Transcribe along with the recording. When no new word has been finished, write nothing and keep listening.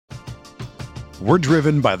We're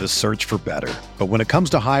driven by the search for better. But when it comes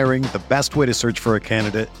to hiring, the best way to search for a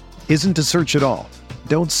candidate isn't to search at all.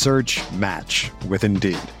 Don't search, match with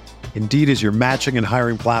Indeed. Indeed is your matching and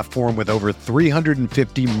hiring platform with over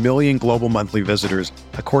 350 million global monthly visitors,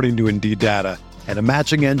 according to Indeed data, and a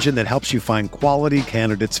matching engine that helps you find quality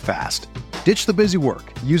candidates fast. Ditch the busy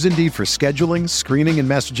work. Use Indeed for scheduling, screening, and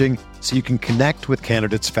messaging so you can connect with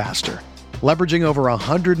candidates faster. Leveraging over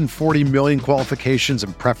 140 million qualifications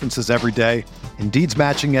and preferences every day, Indeed's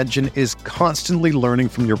matching engine is constantly learning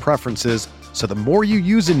from your preferences, so the more you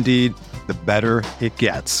use Indeed, the better it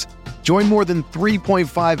gets. Join more than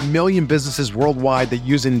 3.5 million businesses worldwide that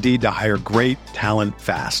use Indeed to hire great talent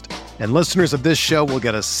fast. And listeners of this show will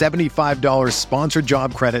get a $75 sponsored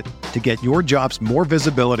job credit to get your jobs more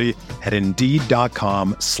visibility at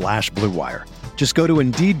Indeed.com/Blue Wire. Just go to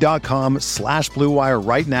Indeed.com/Blue Wire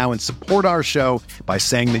right now and support our show by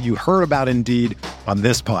saying that you heard about Indeed on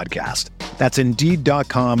this podcast. That's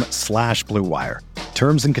Indeed.com/Blue Wire.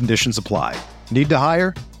 Terms and conditions apply. Need to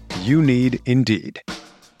hire? You need Indeed.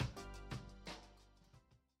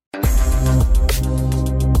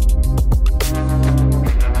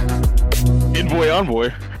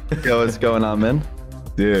 Envoy. Yo, what's going on, man?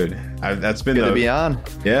 Dude, that's been good to be on.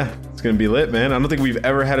 Yeah, it's gonna be lit, man. I don't think we've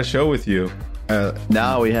ever had a show with you.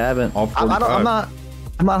 No, we haven't. I'm not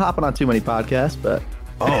hopping on too many podcasts, but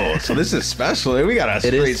so this is special. We got a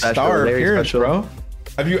straight star appearance, bro.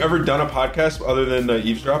 Have you ever done a podcast other than the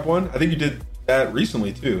Eavesdrop one? I think you did that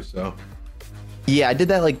recently too. So yeah, I did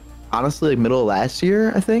that honestly middle of last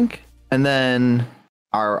year, I think, and then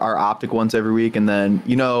our optic ones every week, and then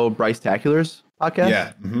Bryce Tacular's podcast.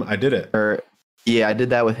 Yeah, I did it. I did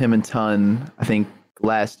that with him and Ton, I think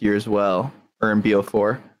last year as well, or in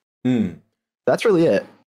BO4. That's really it.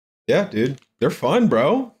 Yeah, dude, they're fun,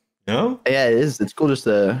 bro. Yeah, it is. It's cool just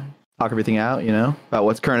to talk everything out, about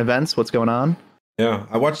what's current events, what's going on. Yeah,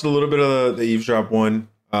 I watched a little bit of the Eavesdrop one,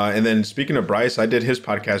 and then speaking of Bryce, I did his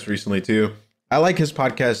podcast recently too. I like his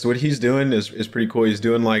podcast. What he's doing is pretty cool. He's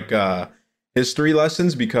doing history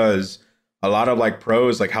lessons, because a lot of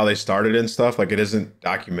pros, how they started and stuff, it isn't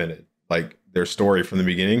documented, their story from the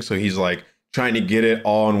beginning. So he's trying to get it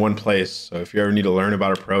all in one place. So if you ever need to learn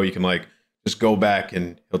about a pro, you can just go back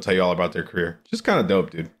and he'll tell you all about their career. Just kind of dope,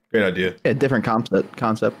 dude. Great idea. Yeah, different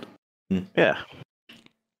concept. Yeah.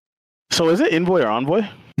 So is it Envoy or Envoy?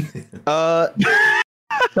 So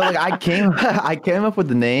I came up with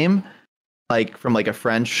the name from a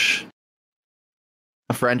French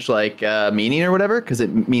meaning or whatever, because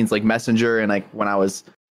it means messenger, and when I was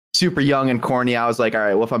super young and corny, I was all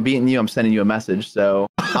right, well, if I'm beating you, I'm sending you a message, so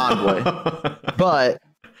Envoy. But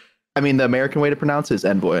I mean, the American way to pronounce it is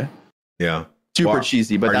Envoy. Yeah, super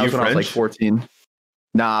cheesy, but that was when I was 14.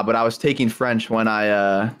 Nah, but I was taking French when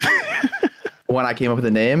I came up with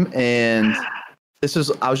the name, and I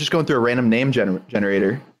was just going through a random name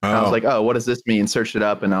generator. And I was like, oh, what does this mean? Searched it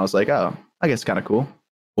up, and I was like, oh, I guess kind of cool.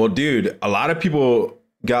 Well, dude, a lot of people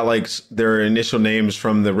got their initial names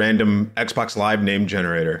from the random Xbox Live name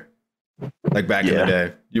generator, back in the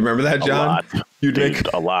day. You remember that, John? You did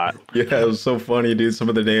a lot. Yeah, it was so funny, dude. Some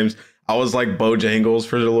of the names. I was Bojangles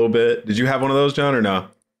for a little bit. Did you have one of those, John, or no?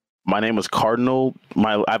 My name was Cardinal.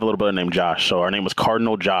 I have a little brother named Josh, so our name was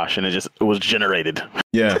Cardinal Josh, and it was generated.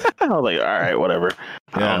 Yeah. I was like, all right, whatever.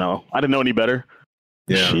 I don't know. I didn't know any better.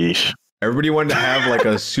 Yeah. Sheesh. Everybody wanted to have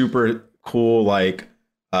a super cool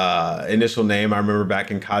initial name. I remember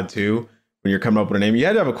back in COD 2, when you're coming up with a name, you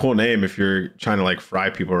had to have a cool name if you're trying to fry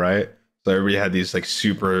people, right? So everybody had these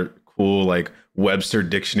super cool Webster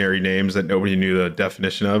dictionary names that nobody knew the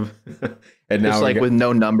definition of. And now just with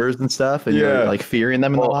no numbers and stuff, and you're fearing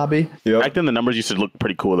them in the lobby. Yep. Back then, the numbers used to look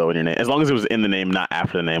pretty cool though in your name, as long as it was in the name, not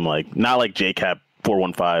after the name. Not JCap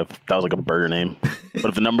 415. That was a burger name. But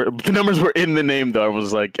if the numbers were in the name though, I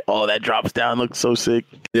was like, oh, that drops down looks so sick.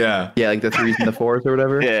 Yeah. Yeah, the 3s and the 4s or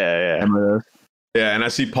whatever. Yeah. Yeah, and I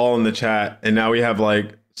see Paul in the chat, and now we have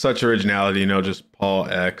such originality, just Paul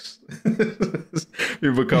X.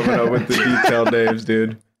 People coming up with the detailed names,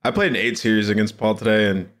 dude. I played an 8 series against Paul today,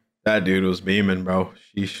 and that dude was beaming, bro.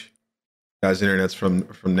 Sheesh. Guy's internet's from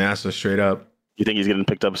NASA straight up. You think he's getting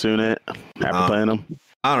picked up soon after playing him?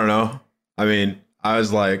 I don't know. I mean, I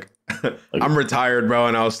was I'm retired, bro,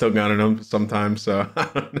 and I was still gunning him sometimes, so I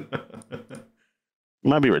don't know. You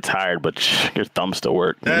might be retired, but your thumbs still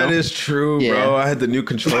work. That is true, bro. I had the new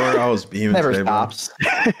controller. I was beaming. Never today, stops.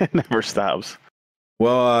 Never stops.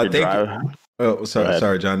 Well, thank you. Oh,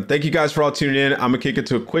 sorry, John. Thank you guys for all tuning in. I'm gonna kick it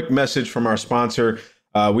to a quick message from our sponsor.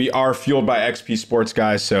 We are fueled by XP Sports,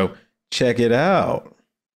 guys, so check it out.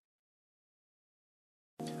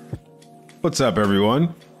 What's up,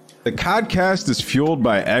 everyone? The Codcast is fueled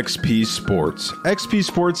by XP Sports. XP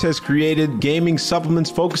Sports has created gaming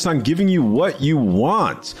supplements focused on giving you what you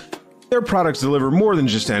want. Their products deliver more than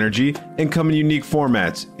just energy and come in unique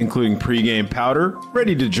formats, including pre-game powder,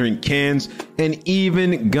 ready-to-drink cans, and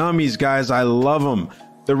even gummies, guys. I love them.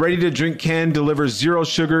 The ready-to-drink can delivers 0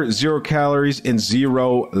 sugar, 0 calories, and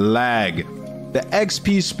 0 lag. The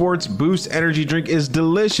XP Sports Boost Energy Drink is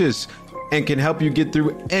delicious and can help you get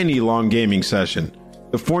through any long gaming session.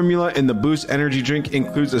 The formula in the Boost Energy Drink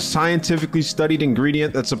includes a scientifically studied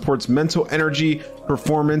ingredient that supports mental energy,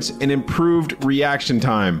 performance, and improved reaction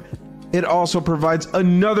time. It also provides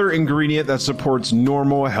another ingredient that supports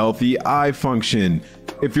normal, healthy eye function.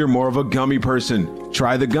 If you're more of a gummy person,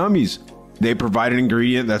 try the gummies. They provide an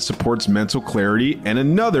ingredient that supports mental clarity and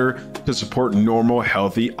another to support normal,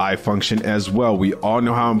 healthy eye function as well. We all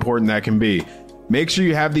know how important that can be. Make sure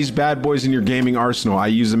you have these bad boys in your gaming arsenal. I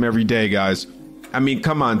use them every day, guys. I mean,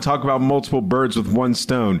 come on, talk about multiple birds with one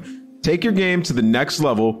stone. Take your game to the next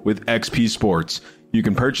level with XP Sports. You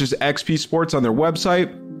can purchase XP Sports on their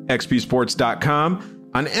website, xpsports.com,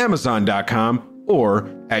 on amazon.com, or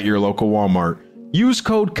at your local Walmart. Use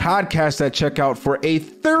code CODCAST at checkout for a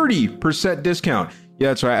 30% discount. Yeah,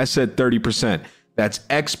 that's right. I said 30%. That's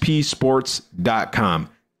xpsports.com.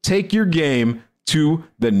 Take your game to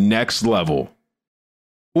the next level.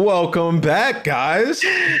 Welcome back, guys.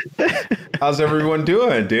 How's everyone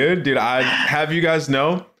doing, dude? Dude, I have you guys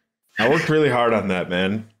know, I worked really hard on that,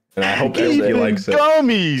 man. And I hope everybody likes it.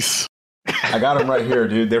 Gummies. I got them right here,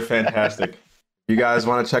 dude. They're fantastic. You guys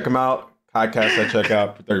want to check them out? Podcast at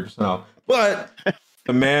checkout for 30% off. But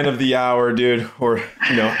the man of the hour, dude, or,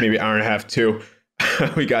 maybe hour and a half, 2.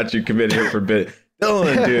 We got you committed here for a bit.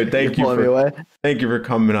 Dylan, dude, thank you for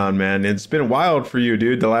coming on, man. It's been wild for you,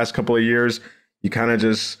 dude. The last couple of years, you kind of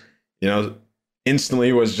just,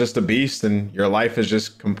 instantly was just a beast, and your life has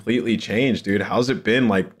just completely changed, dude. How's it been?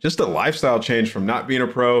 Like, just a lifestyle change from not being a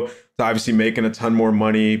pro to obviously making a ton more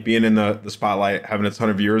money, being in the spotlight, having a ton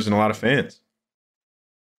of viewers and a lot of fans.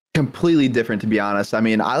 Completely different, to be honest. I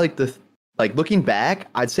mean, I looking back,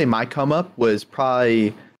 I'd say my come up was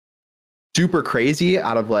probably super crazy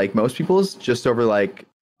out of most people's, just over the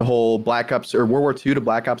whole Black Ops or World War II to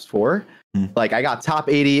Black Ops 4. I got top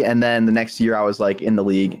 80, and then the next year I was in the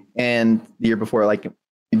league, and the year before,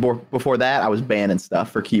 before that, I was banned and stuff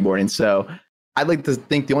for keyboarding. So I'd like to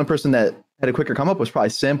think the only person that had a quicker come up was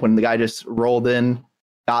probably Simp, when the guy just rolled in,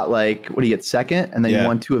 got what do you get, second, and then he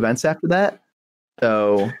won 2 events after that.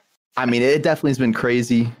 So I mean, it definitely has been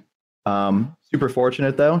crazy. Super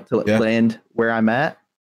fortunate though to land where I'm at,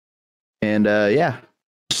 and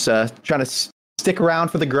just trying to stick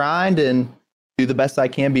around for the grind and do the best I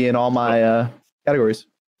can be in all my categories.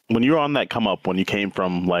 When you were on that come up, when you came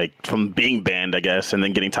from being banned, I guess, and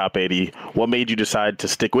then getting top 80, what made you decide to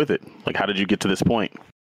stick with it? How did you get to this point?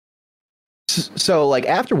 So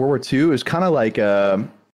after World War II, it was kind of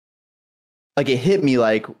it hit me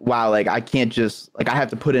wow, I can't just I have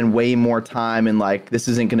to put in way more time, and this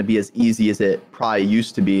isn't going to be as easy as it probably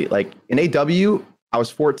used to be. In AW, I was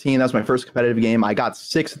 14. That was my first competitive game. I got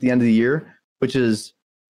 6 at the end of the year, which is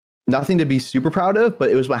nothing to be super proud of,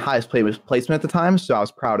 but it was my highest placement at the time, so I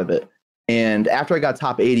was proud of it. And after I got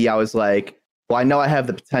top 80, I was well, I know I have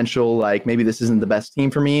the potential. Maybe this isn't the best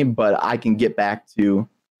team for me, but I can get back to,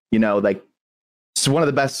 it's one of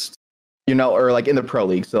the best, or in the pro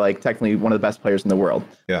league. So technically one of the best players in the world.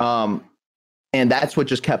 Yeah. And that's what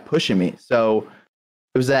just kept pushing me. So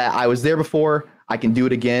it was that I was there before, I can do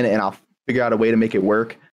it again, and I'll figure out a way to make it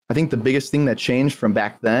work. I think the biggest thing that changed from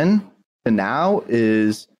back then to now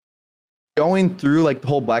is going through the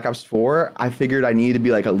whole Black Ops 4. I figured I needed to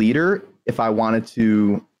be a leader if I wanted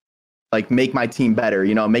to make my team better,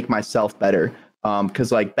 make myself better.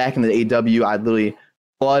 Because back in the AW, I'd literally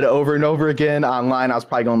flood over and over again. Online, I was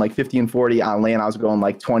probably going 50 and 40. On LAN, I was going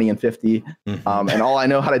 20 and 50. And all I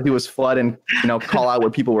know how to do was flood and call out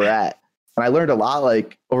where people were at. And I learned a lot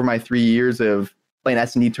over my 3 years of playing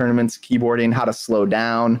S&D tournaments, keyboarding, how to slow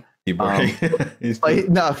down.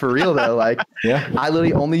 No, for real though. I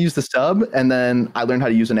literally only used the sub, and then I learned how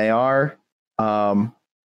to use an AR, and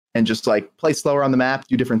just play slower on the map,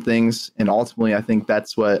 do different things, and ultimately I think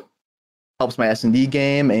that's what helps my S&D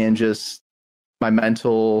game and just my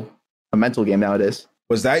mental game nowadays.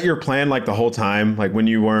 Was that your plan the whole time? When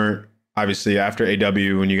you weren't, obviously after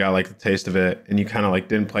AW, when you got the taste of it and you kind of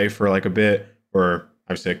didn't play for a bit, or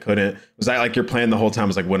obviously I couldn't, was that your plan the whole time?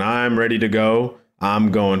 Was when I'm ready to go,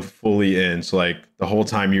 I'm going fully in. So the whole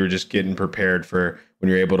time you were just getting prepared for when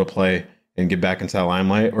you're able to play and get back into the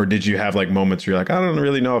limelight? Or did you have moments where you're I don't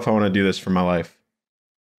really know if I want to do this for my life?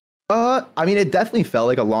 I mean, it definitely felt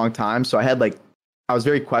like a long time. So I had I was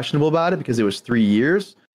very questionable about it because it was 3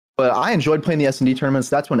 years. But I enjoyed playing the S&D tournaments.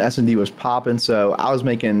 That's when S&D was popping. So I was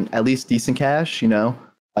making at least decent cash,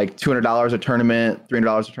 like $200 a tournament,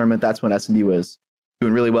 $300 a tournament. That's when S&D was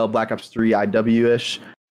doing really well. Black Ops 3 IW-ish.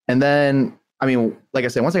 And then, I mean, like I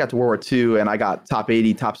said, once I got to World War II and I got top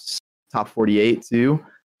 80, top 48 too,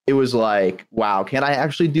 it was like, wow, can I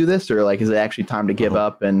actually do this? Or like, is it actually time to give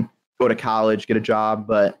up and go to college, get a job?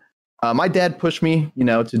 But my dad pushed me,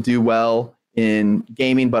 to do well in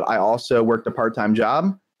gaming, but I also worked a part-time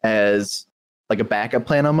job as like a backup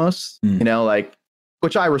plan almost,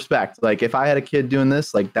 which I respect. Like if I had a kid doing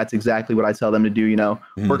this, like that's exactly what I tell them to do,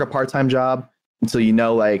 work a part-time job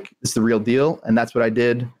until like it's the real deal. And that's what I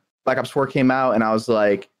did. Black Ops 4 came out and I was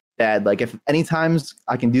like, Dad, like if any times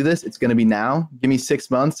I can do this, it's going to be now. Give me 6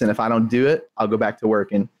 months. And if I don't do it, I'll go back to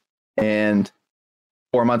working. And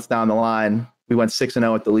 4 months down the line, we went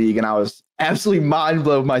 6-0 at the league. And I was absolutely mind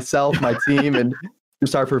blown myself, my team, and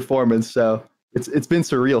just our performance. So it's been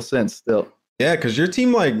surreal since still. Yeah, because your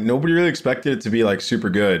team, like, nobody really expected it to be, like, super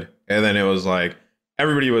good. And then it was, like,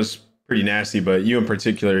 everybody was pretty nasty. But you in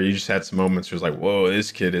particular, you just had some moments where it was like, whoa,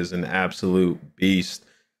 this kid is an absolute beast.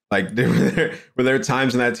 Like, were there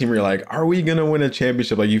times in that team where you're like, are we going to win a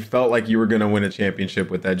championship? Like, you felt like you were going to win a championship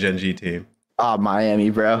with that Gen G team. Oh,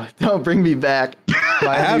 Miami, bro. Don't bring me back.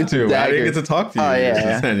 I have to. I didn't get to talk to you. Oh,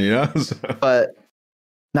 yeah. Then, So. But...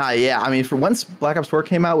 I mean, for once Black Ops 4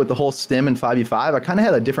 came out with the whole stim and 5v5, I kind of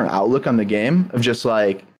had a different outlook on the game of just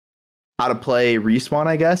like how to play respawn,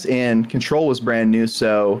 I guess. And control was brand new.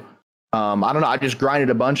 So I don't know. I just grinded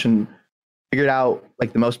a bunch and figured out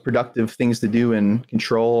like the most productive things to do in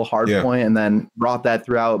control, hardpoint, and then brought that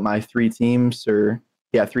throughout my 3 teams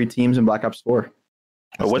in Black Ops 4.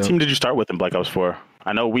 What team did you start with in Black Ops 4?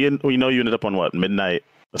 I know we know you ended up on what, Midnight?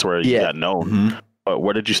 That's where you got known. Mm-hmm. But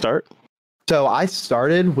where did you start? So I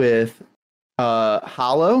started with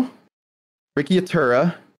Hollow, Ricky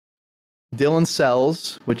Atura, Dylan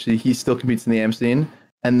Sells, which he still competes in the AM scene,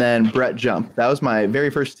 and then Brett Jump. That was my very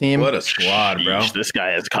first team. What a squad, bro! This guy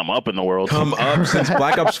has come up in the world. Come up since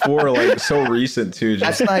Black Ops 4, like so recent too.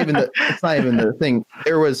 That's not even the thing.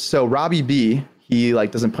 There was Robbie B. He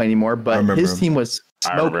like doesn't play anymore, but his team was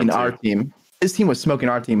smoking our team. His team was smoking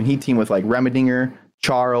our team, and he teamed with like Remedinger,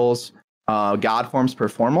 Charles, Godforms,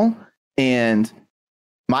 Performal. And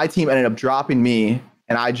my team ended up dropping me,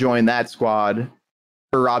 and I joined that squad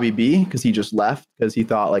for Robbie B because he just left because he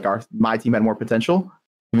thought like my team had more potential,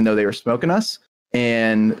 even though they were smoking us.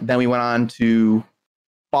 And then we went on to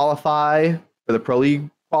qualify for the Pro League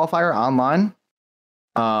qualifier online.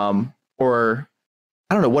 Or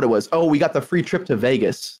I don't know what it was. Oh, we got the free trip to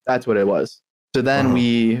Vegas. That's what it was. So then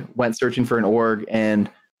we went searching for an org,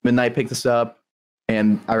 and Midnight picked us up,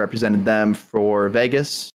 and I represented them for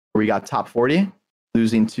Vegas, where we got top 40,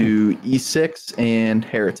 losing to E6 and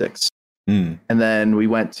Heretics. And then we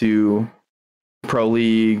went to Pro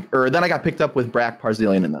League, or then I got picked up with Brack,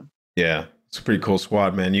 Parzillion, and them. Yeah, it's a pretty cool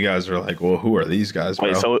squad, man. You guys are like, well, who are these guys,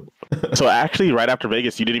 bro? Wait, so actually, right after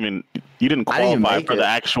Vegas, you didn't qualify for the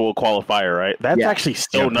actual qualifier, right? That's actually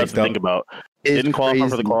so nuts to think about. Didn't qualify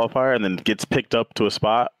for the qualifier and then gets picked up to a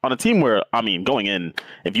spot on a team where, I mean, going in,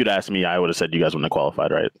 if you'd asked me, I would have said you guys wouldn't have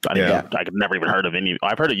qualified, right? I could never even heard of any.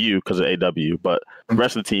 I've heard of you because of AW, but the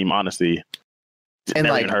rest of the team, honestly,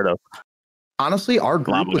 never even heard of. Honestly, our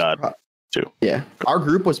group our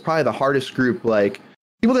group was probably the hardest group. Like,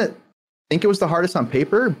 people didn't think it was the hardest on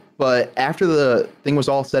paper, but after the thing was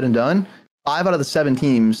all said and done, 5 out of the 7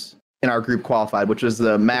 teams in our group qualified, which was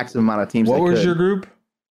the maximum amount of teams. What was your group?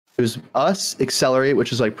 It was us, Accelerate,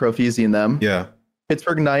 which is like Profeezy and them. Yeah.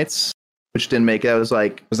 Pittsburgh Knights, which didn't make it. Was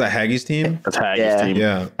that Haggie's team? That's Haggie's team.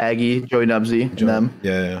 Yeah. Aggie, Joey Nubsy, and them.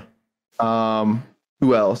 Yeah.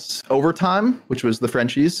 Who else? Overtime, which was the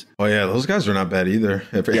Frenchies. Oh yeah, those guys are not bad either.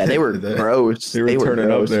 Yeah, they were gross. They were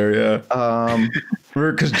turning up there. Yeah.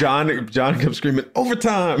 Because John kept screaming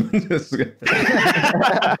overtime. Getting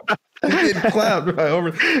clapped by over.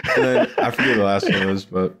 And then I forget the last one was,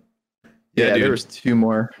 but yeah, dude, there was 2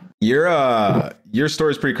 more. Your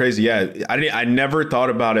story's pretty crazy. Yeah, I never thought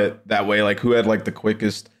about it that way. Like, who had like the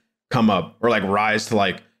quickest come up or like rise to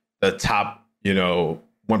like the top,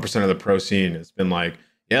 1% of the pro scene. It's been like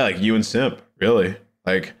you and Simp, really.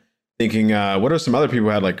 Like, thinking, what are some other people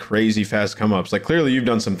who had like crazy fast come ups? Like, clearly you've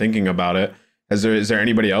done some thinking about it. Is there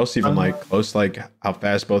anybody else even like close, like how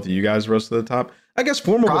fast both of you guys rose to the top? I guess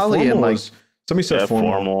Formal was. Somebody said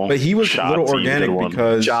formal, but he was Shotzi, a little organic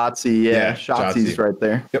because Shotzi, Shotzi's right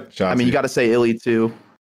there. Yep, Shotzi. I mean, you got to say Illy too.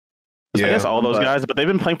 Yeah. I guess all those guys, but they've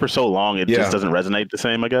been playing for so long, it just doesn't resonate the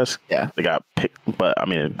same. I guess. Yeah, they got picked, but I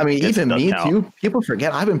mean, even me too. People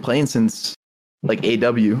forget I've been playing since like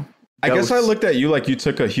AW. I guess I looked at you like you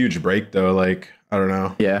took a huge break though. Like, I don't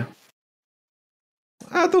know. Yeah.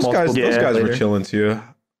 Those guys were chilling too.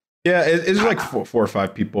 Yeah, it's like four or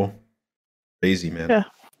five people. Crazy, man. Yeah.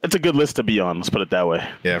 It's a good list to be on. Let's put it that way.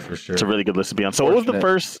 Yeah, for sure. It's a really good list to be on. So what was the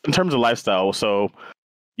first, in terms of lifestyle? So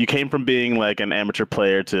you came from being like an amateur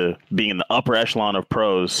player to being in the upper echelon of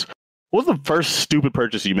pros. What was the first stupid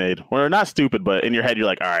purchase you made? Or not stupid, but in your head, you're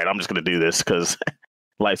like, all right, I'm just going to do this because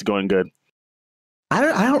life's going good. I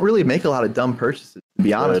don't really make a lot of dumb purchases, to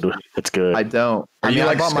be honest. It's good. I don't. I mean,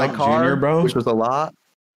 I bought my car, Jr., bro? which was a lot.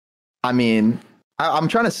 I mean, I'm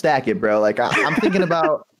trying to stack it, bro. Like I'm thinking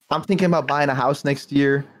about buying a house next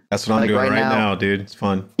year. That's what I'm doing right now, dude. It's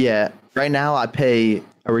fun. Yeah. Right now I pay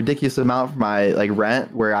a ridiculous amount for my like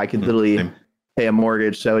rent where I could literally pay a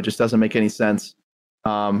mortgage. So it just doesn't make any sense.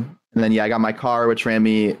 And then, I got my car, which ran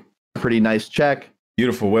me a pretty nice check.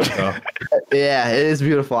 Beautiful whip, though. Yeah, it is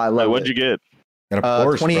beautiful. I love it. What'd you get? Got a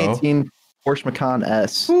Porsche, 2018 bro. Porsche Macan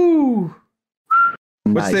S. Woo.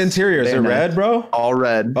 What's the interior? Is it red, bro? All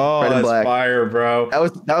red. Oh, red and black. Fire, bro.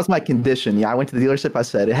 That was my condition. Yeah, I went to the dealership. I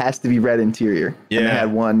said it has to be red interior. Yeah, and I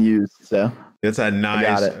had one used. So it's a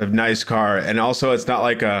nice car, and also it's not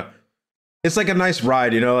like it's like a nice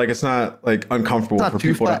ride. You know, like it's not like uncomfortable for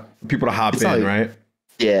people to hop in, like, right?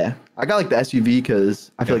 Yeah, I got like the SUV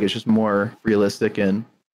because I feel like it's just more realistic and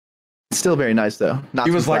it's still very nice though.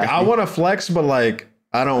 He was like, I want to flex, but like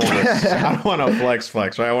I don't want to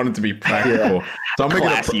flex, right? I want it to be practical. Yeah. So I'm making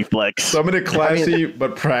classy flex. So I'm in a classy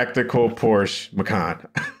but practical Porsche Macan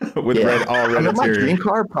with red interior. My dream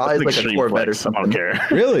car probably is like a Corvette or something. I don't care.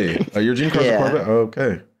 Really? Your dream car's a Corvette? Oh,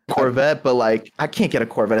 okay. Corvette, but like I can't get a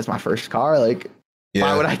Corvette as my first car. Like,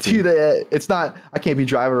 why would I do that? It's not. I can't be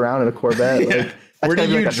driving around in a Corvette. Like, where do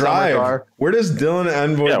you drive? Where does Dylan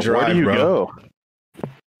Envoy drive, where do you go?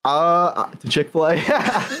 To Chick-fil-A.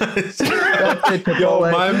 Yo,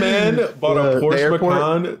 my man bought a Porsche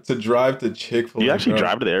Macan to drive to Chick-fil-A. You actually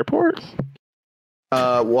drive to the airport?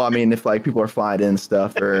 Well, I mean, if like people are flying in and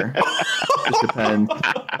stuff, or just depends.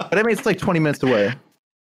 But I mean, it's like 20 minutes away.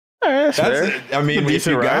 That's fair. I mean, if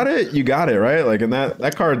you got it, you got it, right? Like, and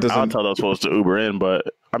that car doesn't. I'll tell those folks to Uber in, but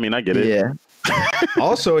I mean, I get it. Yeah.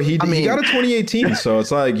 Also, he got a 2018, so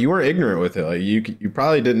it's like you were ignorant with it. Like you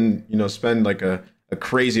probably didn't, spend like a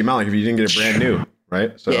crazy amount like if you didn't get it brand new,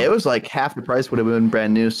 right? So yeah, it was like half the price would have been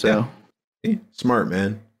brand new. So smart,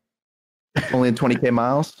 man. Only 20K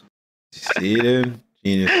miles. See, dude,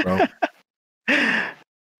 genius, bro.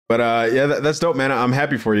 But that's dope, man. I'm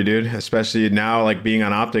happy for you, dude. Especially now, like being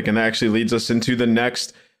on Optic, and that actually leads us into the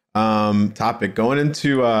next topic. Going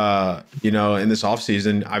into in this off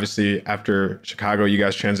season, obviously after Chicago, you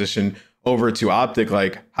guys transition over to Optic.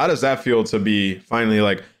 Like, how does that feel to be finally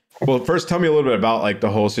like? Well, first, tell me a little bit about like the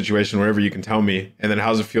whole situation, wherever you can tell me, and then how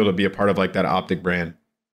does it feel to be a part of like that Optic brand?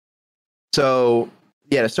 So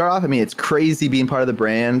yeah, to start off, I mean, it's crazy being part of the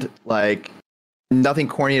brand. Like, nothing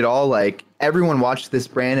corny at all. Like, everyone watched this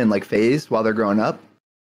brand in like phase while they're growing up.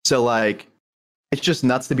 So like, it's just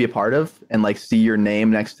nuts to be a part of and like see your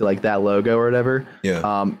name next to like that logo or whatever.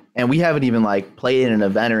 Yeah. And we haven't even like played in an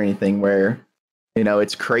event or anything where,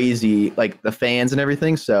 it's crazy, like the fans and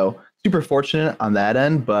everything. So super fortunate on that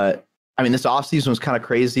end. But I mean, this offseason was kind of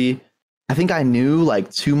crazy. I think I knew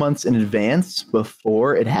like 2 months in advance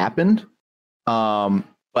before it happened. But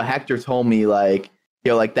Hector told me like,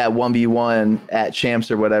 like that 1v1 at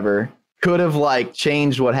Champs or whatever could have like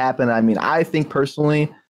changed what happened. I mean, I think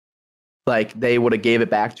personally, like they would have gave it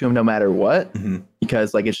back to him no matter what,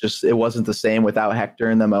 because like it wasn't the same without Hector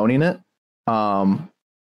and them owning it.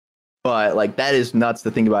 But like that is nuts to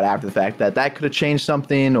think about after the fact that could have changed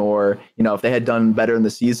something, or if they had done better in the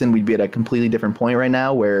season, we'd be at a completely different point right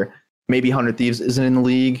now where maybe 100 Thieves isn't in the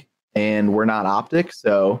league and we're not Optic.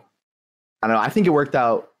 So I don't know. I think it worked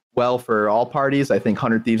out well for all parties. I think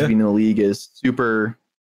 100 Thieves being in the league is super,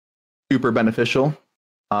 super beneficial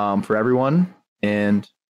for everyone. And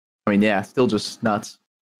I mean, still just nuts.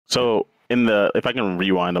 So if I can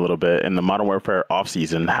rewind a little bit, in the Modern Warfare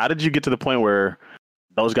offseason, how did you get to the point where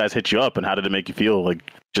those guys hit you up, and how did it make you feel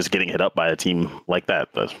like just getting hit up by a team like that?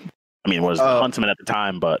 I mean, it was Huntsman at the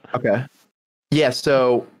time, but okay. Yeah.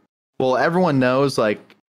 So, well, everyone knows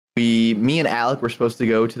like me and Alec were supposed to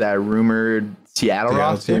go to that rumored Seattle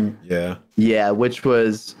roster team. Yeah. Yeah. Which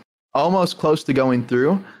was almost close to going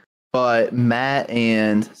through, but Matt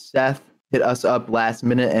and Seth hit us up last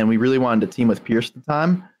minute, and we really wanted to team with Pierce at the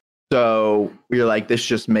time. So we were like, this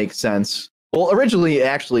just makes sense. Well, originally,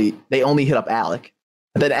 actually, they only hit up Alec.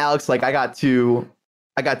 And then Alex, like, I got two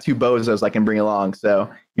bozos I can bring along. So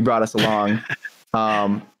he brought us along,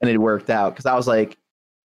 and it worked out. Because I was like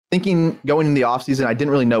thinking going in the offseason, I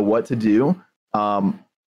didn't really know what to do.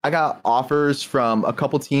 I got offers from a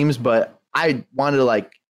couple teams, but I wanted to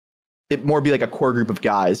like it more be like a core group of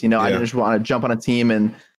guys. You know, I didn't just want to jump on a team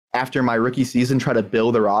and after my rookie season try to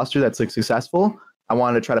build a roster that's like successful. I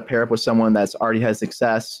wanted to try to pair up with someone that's already has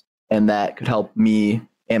success and that could help me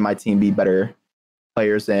and my team be better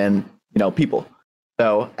players and, you know, people.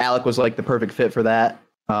 So Alec was like the perfect fit for that.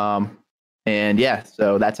 And yeah,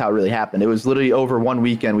 so that's how it really happened. It was literally over one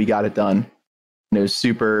weekend we got it done. And it was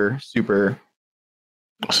super, super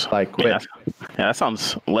like quick. Yeah, that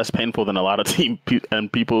sounds less painful than a lot of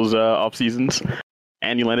people's off seasons.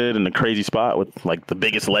 And you landed in a crazy spot with like the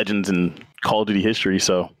biggest legends in Call of Duty history.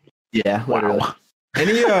 So yeah, literally. Wow.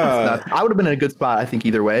 I would have been in a good spot, I think,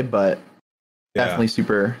 either way, but definitely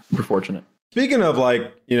super, super fortunate. Speaking of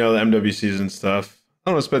like, you know, the MWCs and stuff, I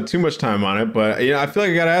don't want to spend too much time on it, but you know, I feel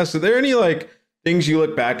like I gotta ask, are there any like things you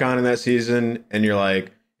look back on in that season and you're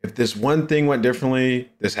like, if this one thing went differently,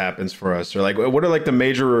 this happens for us? Or like, what are like the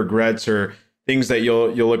major regrets or things that you'll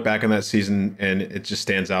look back on that season and it just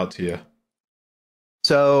stands out to you?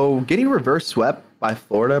 So getting reverse swept by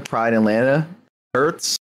Florida, Pride, Atlanta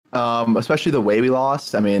hurts, especially the way we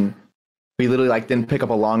lost. I mean, we literally like didn't pick up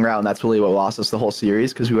a long route, and that's really what lost us the whole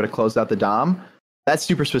series because we would have closed out the Dom. That's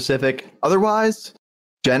super specific. Otherwise,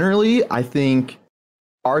 generally, I think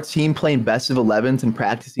our team playing best of 11s and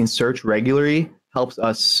practicing search regularly helps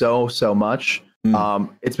us so much.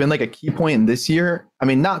 It's been like a key point in this year. I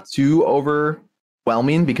mean, not too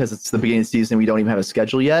overwhelming because it's the beginning of the season. We don't even have a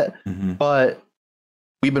schedule yet, but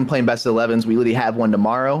we've been playing best of 11s. We literally have one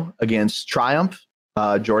tomorrow against Triumph,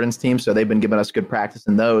 Jordan's team. So they've been giving us good practice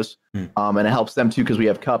in those. And it helps them too because we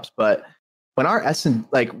have cups. But when our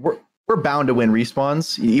like we're bound to win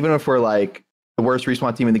respawns, even if we're like the worst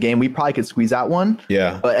respawn team in the game, we probably could squeeze out one.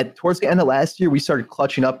 Yeah. But towards the end of last year, we started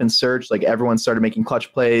clutching up in search. Like everyone started making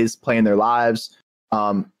clutch plays, playing their lives.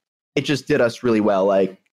 It just did us really well,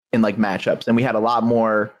 like in like matchups. And we had a lot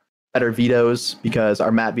more better vetoes because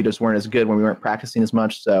our map vetoes weren't as good when we weren't practicing as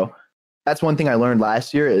much. So that's one thing I learned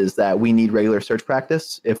last year is that we need regular search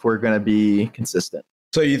practice if we're going to be consistent.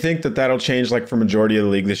 So you think that that'll change like for majority of the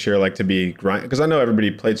league this year, like to be grind? Because I know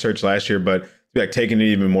everybody played search last year, but to be like taking it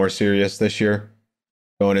even more serious this year,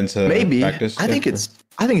 going into practice. I think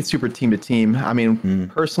it's super team to team. I mean,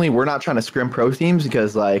 personally, we're not trying to scrim pro teams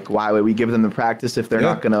because like why would we give them the practice if they're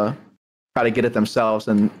not gonna try to get it themselves?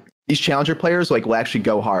 And these challenger players like will actually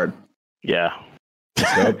go hard. Yeah.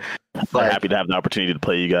 I'm happy to have the opportunity to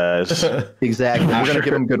play you guys. Exactly. We're going to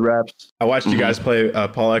give them good reps. I watched you guys play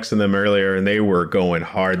Paul X and them earlier, and they were going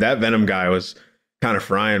hard. That Venom guy was kind of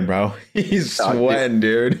frying, bro. He's sweating,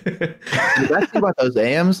 dude. The best thing about those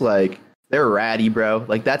AMs, like, they're ratty, bro.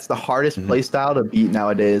 Like, that's the hardest play style to beat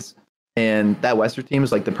nowadays. And that Western team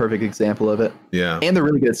is, like, the perfect example of it. Yeah. And they're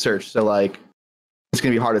really good at search. So, like, it's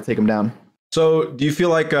going to be hard to take them down. So, do you feel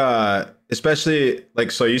like... especially like,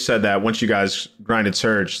 so you said that once you guys grinded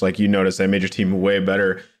search, like you noticed that made your team way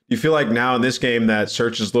better. Do you feel like now in this game that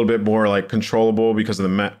search is a little bit more like controllable because of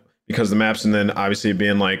the maps, and then obviously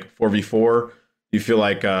being like 4v4, do you feel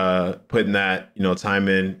like putting that, you know, time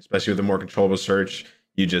in, especially with a more controllable search,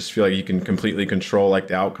 you just feel like you can completely control like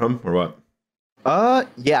the outcome or what?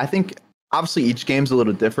 Yeah, I think obviously each game's a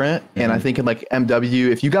little different. And I think in like MW,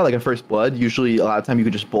 if you got like a first blood, usually a lot of time you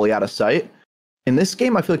could just bully out of sight. In this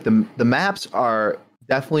game, I feel like the maps are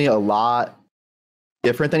definitely a lot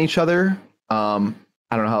different than each other. I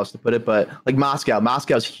don't know how else to put it, but like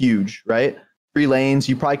Moscow's huge, right? 3 lanes,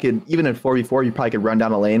 you probably could, even in 4v4, you probably could run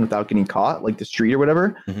down a lane without getting caught, like the street or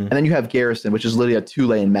whatever. And then you have Garrison, which is literally a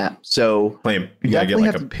 2-lane map. So you gotta get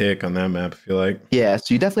like a pick on that map, I feel like. Yeah,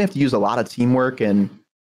 so you definitely have to use a lot of teamwork and,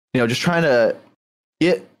 you know, just trying to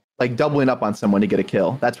get like doubling up on someone to get a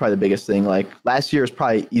kill. That's probably the biggest thing. Like last year is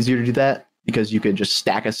probably easier to do that, because you could just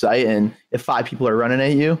stack a site, and if 5 people are running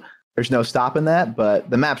at you, there's no stopping that. But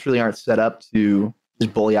the maps really aren't set up to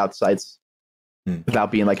just bully out sites without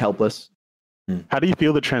being like helpless. How do you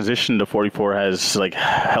feel the transition to 44 has like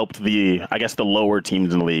helped the lower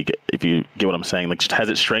teams in the league? If you get what I'm saying, like has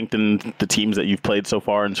it strengthened the teams that you've played so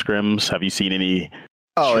far in scrims? Have you seen any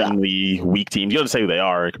extremely weak teams? You don't say who they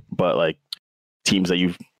are, but like teams that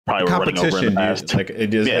you've probably were running over in the past. Like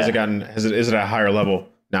is it at a higher level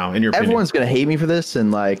now, in your opinion? Everyone's going to hate me for this and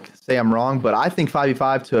like say I'm wrong, but I think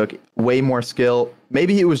 5v5 took way more skill.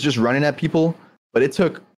 Maybe it was just running at people, but it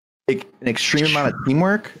took an extreme amount of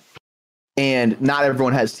teamwork, and not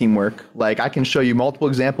everyone has teamwork. Like I can show you multiple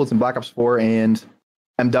examples in Black Ops 4 and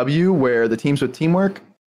MW where the teams with teamwork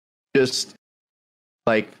just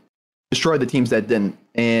like destroyed the teams that didn't.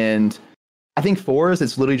 And I think 4s,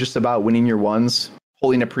 it's literally just about winning your ones,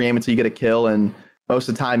 holding a pre-aim until you get a kill, and most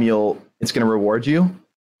of the time it's going to reward you.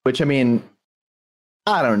 Which, I mean,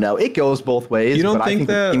 I don't know. It goes both ways. You don't but think I think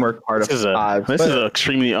that the teamwork part This of is an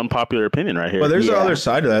extremely unpopular opinion right here. Well, there's the other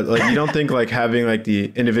side of that. Like, you don't think like having like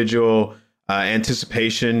the individual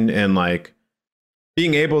anticipation and like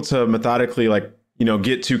being able to methodically like, you know,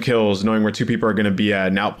 get 2 kills, knowing where 2 people are going to be at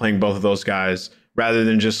and outplaying both of those guys rather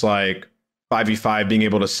than just like 5v5 being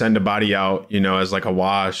able to send a body out, you know, as like a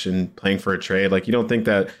wash and playing for a trade. Like, you don't think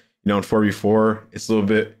that, you know, in 4v4, it's a little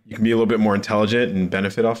bit, you can be a little bit more intelligent and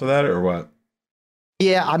benefit off of that, or what?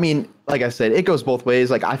 Yeah, I mean, like I said, it goes both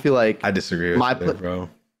ways. Like, I feel like I disagree with you, bro.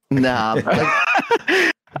 Nah, like,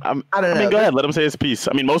 I don't know. I mean, go ahead, let him say his piece.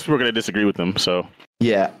 I mean, most people are going to disagree with him, so.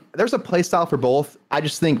 Yeah, there's a play style for both. I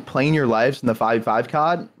just think playing your lives in the 5v5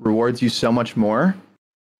 COD rewards you so much more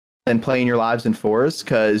than playing your lives in 4s,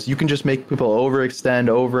 because you can just make people overextend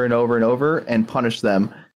over and over and over and punish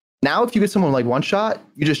them. Now, if you get someone like one shot,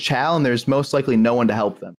 you just chow and there's most likely no one to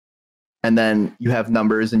help them. And then you have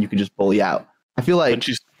numbers and you can just bully out. I feel like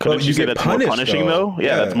couldn't you say that's more punishing though?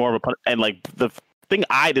 Yeah, that's more of a punish. And like the thing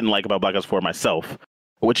I didn't like about Black Ops 4 myself,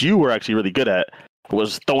 which you were actually really good at,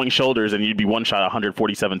 was throwing shoulders and you'd be one shot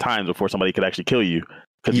 147 times before somebody could actually kill you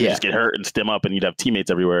because you just get hurt and stim up and you'd have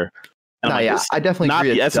teammates everywhere. And I definitely not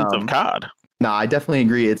agree. The it's essence dumb. of COD. No, I definitely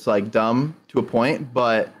agree. It's like dumb to a point,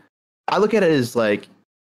 but I look at it as like,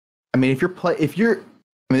 I mean, I mean,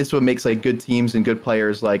 this is what makes like good teams and good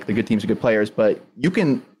players, like the good teams and good players, but you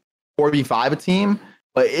can 4v5 a team,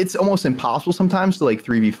 but it's almost impossible sometimes to like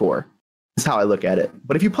 3v4. That's how I look at it.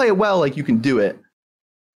 But if you play it well, like you can do it.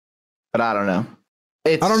 But I don't know.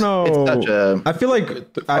 I don't know. It's such a. I feel like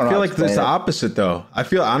it's the opposite though. I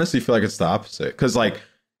honestly feel like it's the opposite because like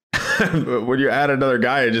when you add another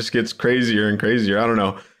guy, it just gets crazier and crazier. I don't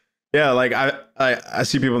know. Yeah, like I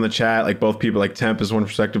see people in the chat, like both people, like Temp is one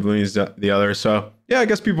perspective, Looney's the other. So yeah, I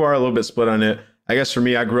guess people are a little bit split on it. I guess for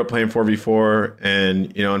me, I grew up playing 4v4,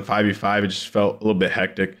 and you know, in 5v5, it just felt a little bit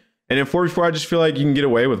hectic. And in 4v4, I just feel like you can get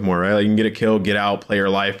away with more, right? Like you can get a kill, get out, play your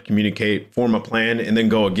life, communicate, form a plan, and then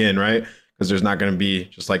go again, right? Because there's not going to be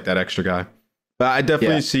just like that extra guy. But I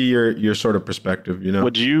definitely see your sort of perspective, you know?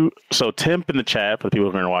 So Temp in the chat, for the people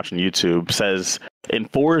who are watching YouTube, says in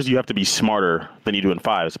 4s, you have to be smarter than you do in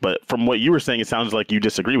 5s. But from what you were saying, it sounds like you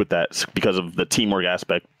disagree with that because of the teamwork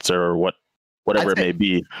aspects or whatever it may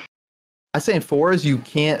be. I say in 4s, you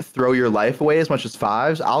can't throw your life away as much as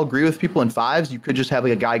 5s. I'll agree with people in 5s. You could just have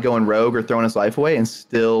like a guy going rogue or throwing his life away and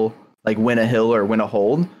still like win a hill or win a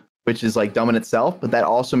hold, which is like dumb in itself. But that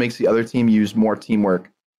also makes the other team use more teamwork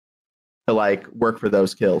to like work for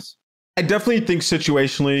those kills. I definitely think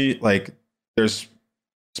situationally, like there's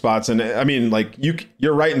spots, and I mean, like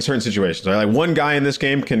you're right in certain situations. Right? Like one guy in this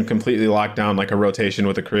game can completely lock down like a rotation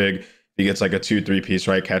with a Krig. He gets like a 2-3 piece,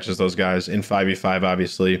 right? Catches those guys in 5v5,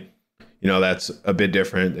 obviously. You know, that's a bit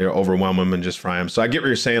different. They overwhelm them and just fry them. So I get what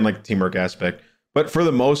you're saying, like the teamwork aspect. But for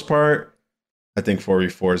the most part, I think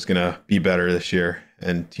 4v4 is going to be better this year.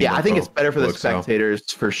 And I think it's better for the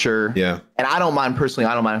spectators for sure. Yeah. And I don't mind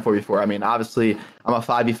 4v4. I mean, obviously, I'm a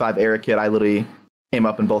 5v5 era kid. I literally came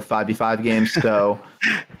up in both 5v5 games. So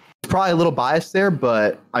it's probably a little biased there.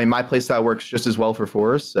 But I mean, my playstyle works just as well for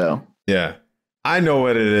 4s. So yeah, I know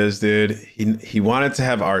what it is, dude. He wanted to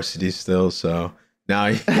have RCD still. So. Now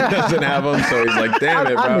he doesn't have them, so he's like, damn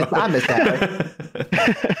it, bro. I miss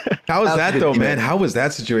that. How was that though, man? How was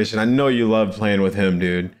that situation? I know you loved playing with him,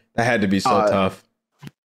 dude. That had to be so tough.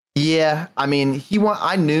 Yeah, I mean,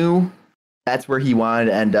 I knew that's where he wanted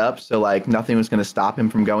to end up, so like nothing was going to stop him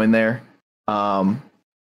from going there. I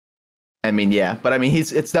mean, yeah, but I mean,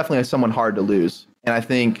 it's definitely someone hard to lose, and I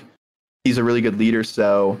think he's a really good leader.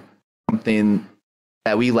 So something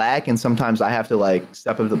that we lack, and sometimes I have to like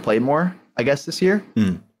step up to the plate more, I guess, this year,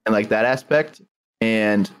 and like that aspect.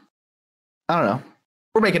 And I don't know,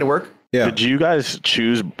 we're making it work. Yeah. Did you guys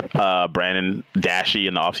choose Brandon Dashy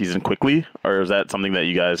in the offseason quickly, or is that something that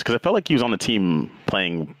you guys? Because I felt like he was on the team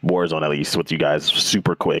playing Warzone at least with you guys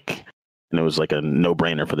super quick, and it was like a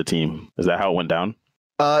no-brainer for the team. Is that how it went down?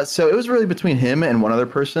 So it was really between him and one other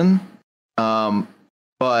person,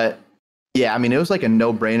 but yeah, I mean, it was like a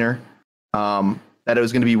no-brainer. That it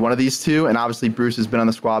was going to be one of these two. And obviously Bruce has been on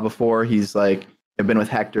the squad before. He's like been with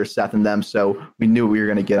Hector, Seth, and them. So we knew what we were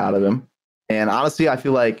going to get out of him. And honestly, I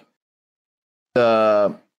feel like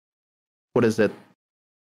the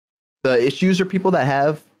issues are people that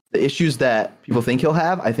have the issues that people think he'll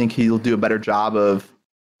have. I think he'll do a better job of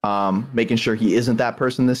making sure he isn't that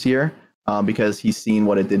person this year because he's seen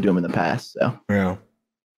what it did to him in the past. So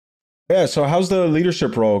yeah. So how's the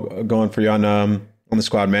leadership role going for you on the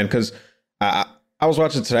squad, man? Because I was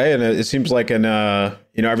watching today, and it seems like in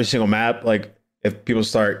every single map, like if people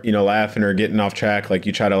start laughing or getting off track, like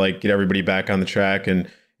you try to like get everybody back on the track and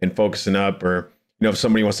focusing up, or if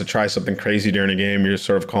somebody wants to try something crazy during a game, you're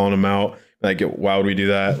sort of calling them out. Like, why would we do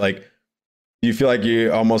that? Like, do you feel like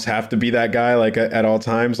you almost have to be that guy, like at all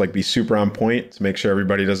times, like be super on point to make sure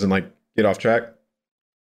everybody doesn't like get off track?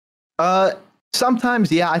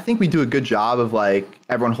 Sometimes, yeah, I think we do a good job of like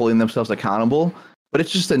everyone holding themselves accountable, but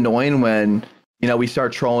it's just annoying when, we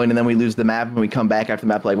start trolling and then we lose the map and we come back after the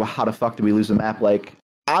map like, well, how the fuck did we lose the map? Like,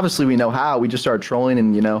 obviously we know how. We just started trolling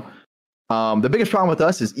and, the biggest problem with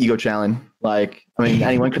us is ego challenge. Like, I mean,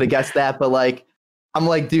 anyone could have guessed that, but like, I'm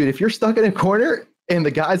like, dude, if you're stuck in a corner and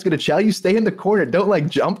the guy's going to chow you, stay in the corner. Don't like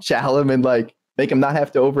jump chow him and like make him not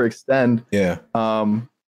have to overextend. Yeah.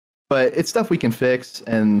 But it's stuff we can fix.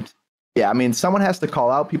 And yeah, I mean, someone has to call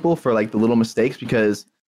out people for like the little mistakes because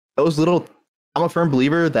I'm a firm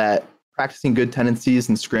believer that practicing good tendencies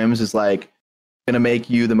and scrims is like going to make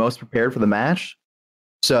you the most prepared for the match.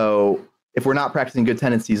 So if we're not practicing good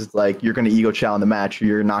tendencies, it's like you're going to ego chow in the match or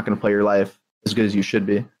you're not going to play your life as good as you should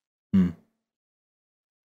be.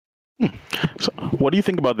 So what do you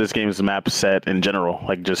think about this game's map set in general?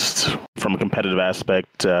 Like just from a competitive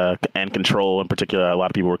aspect and control in particular, a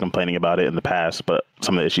lot of people were complaining about it in the past, but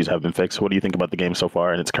some of the issues have been fixed. What do you think about the game so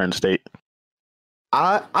far in its current state?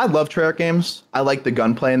 I love Treyarch games. I like the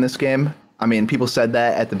gunplay in this game. I mean, people said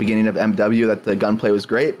that at the beginning of MW that the gunplay was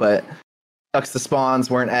great, but the spawns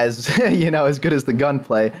weren't as as good as the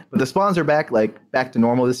gunplay. But the spawns are back to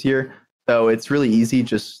normal this year, so it's really easy. It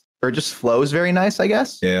just flows very nice, I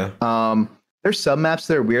guess. Yeah. There's some maps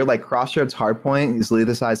that are weird, like Crossroads Hardpoint is literally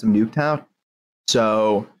the size of Nuketown,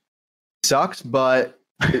 so it sucks. But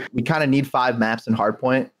we kind of need 5 maps in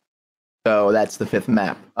Hardpoint, so that's the 5th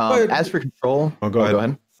map. As for control, go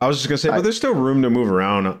ahead. I was just gonna say, but there's still room to move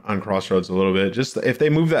around on Crossroads a little bit. Just if they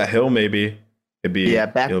move that hill, maybe it'd be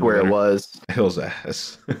back to where it was. Hill's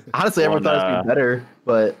ass. Honestly, everyone thought it would be better,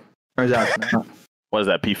 but turns out it's not. What is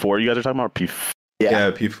that? P4 you guys are talking about? P4.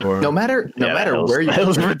 Yeah, P4. No matter where you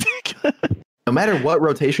hills ridiculous. No matter what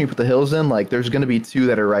rotation you put the hills in, like there's going to be 2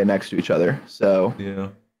 that are right next to each other. So yeah,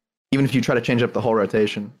 even if you try to change up the whole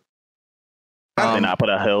rotation, could they not put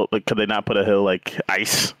a hill? Like, could they not put a hill like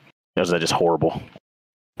ice? Or is that just horrible?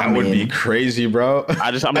 That would be crazy, bro.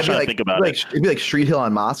 I'm just trying to think about it. It'd be like Street Hill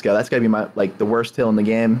on Moscow. That's gotta be the worst hill in the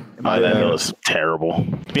game. That hill is terrible.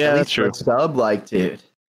 Yeah, that's true. Sub, dude,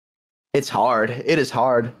 it's hard. It is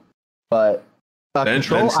hard, but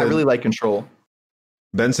control. I really like control.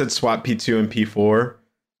 Ben said swap P2 and P4.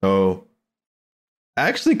 So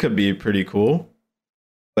actually could be pretty cool.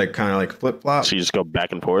 Like kind of like flip flop. So you just go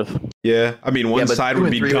back and forth. Yeah, I mean one side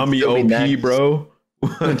would be gummy OP, bro.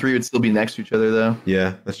 2 and 3 would still be next to each other, though.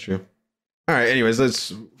 Yeah, that's true. All right. Anyways, they'll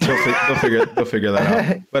figure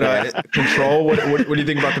that out. But control. What do you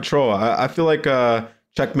think about control? I feel like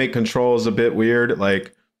checkmate control is a bit weird.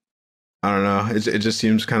 Like I don't know. It just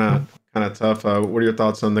seems kind of tough. What are your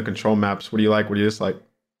thoughts on the control maps? What do you like? What do you dislike?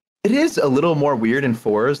 It is a little more weird in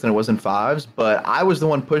 4s than it was in 5s. But I was the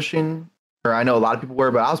one pushing, or I know a lot of people were,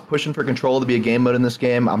 but I was pushing for control to be a game mode in this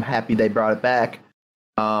game. I'm happy they brought it back.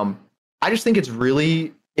 I just think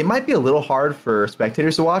it might be a little hard for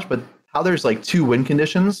spectators to watch, but how there's 2 win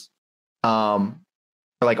conditions for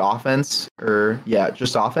offense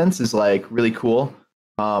just offense is really cool.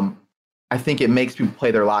 I think it makes people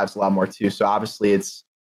play their lives a lot more too. So obviously it's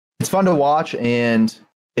fun to watch and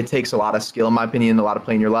it takes a lot of skill, in my opinion, a lot of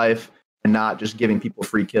playing your life and not just giving people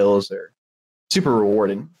free kills or super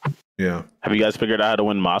rewarding. Yeah. Have you guys figured out how to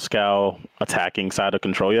win Moscow attacking side of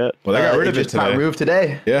control yet? Well, they got rid of it today. Got removed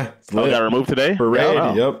today. Yeah. It got removed today? For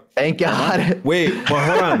Raid, yep. Thank God. Wait, well,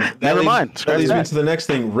 hold on. Never mind. That leads me to the next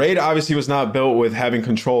thing. Raid obviously was not built with having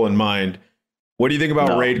control in mind. What do you think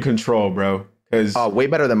about Raid control, bro? Because way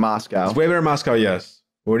better than Moscow. It's way better than Moscow, yes.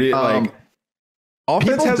 What do you like?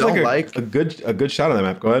 Offense has a good shot on the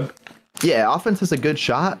map. Go ahead. Yeah, offense has a good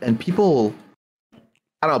shot, and people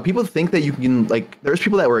think that you can there's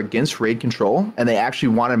people that were against Raid control and they actually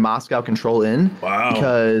wanted Moscow control in. Wow.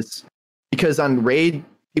 Because on Raid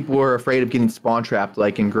people were afraid of getting spawn trapped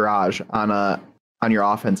in Garage on your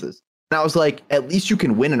offenses. And I was like, at least you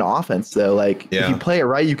can win an offense though. If you play it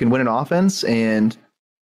right, you can win an offense and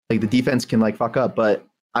the defense can fuck up. But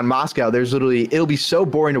on Moscow, there's it'll be so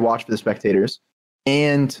boring to watch for the spectators.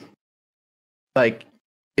 And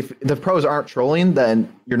if the pros aren't trolling,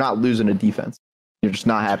 then you're not losing a defense. You're just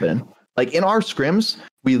not happening. In our scrims,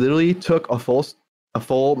 we literally took a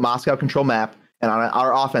full Moscow control map, and on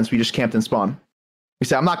our offense, we just camped and spawn. We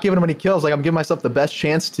said, I'm not giving them any kills. I'm giving myself the best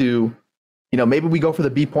chance to, maybe we go for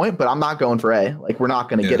the B point, but I'm not going for A. We're not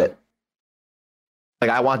going to get it.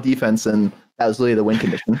 I want defense, and that was literally the win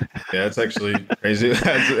condition. Yeah, it's actually crazy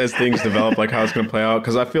as things develop, how it's going to play out.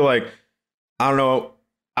 Because I feel I don't know.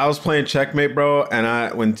 I was playing Checkmate, bro,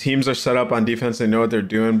 and when teams are set up on defense, they know what they're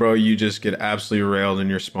doing, bro. You just get absolutely railed in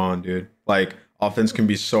your spawn, dude. Like, offense can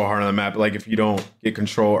be so hard on the map. Like, if you don't get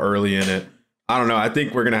control early in it, I don't know. I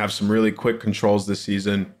think we're gonna have some really quick controls this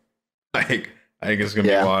season. Like, I think it's gonna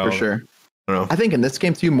be wild for sure. I don't know. I think in this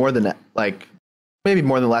game too, more than like maybe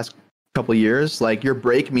more than the last couple of years, like your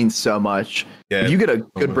break means so much. Yeah, if you get a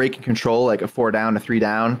good break in control, like a 4 down, a 3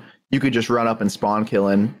 down, you could just run up and spawn kill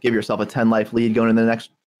and give yourself a 10 life lead going into the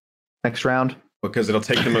next round. Because it'll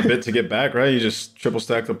take them a bit to get back, right? You just triple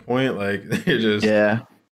stack the point, like you're just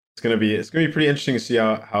It's gonna be pretty interesting to see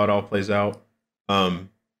how it all plays out.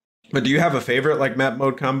 But do you have a favorite like map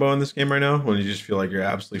mode combo in this game right now? When you just feel like you're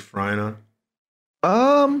absolutely frying on?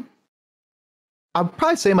 I'd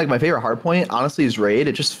probably say like my favorite hardpoint, honestly, is Raid.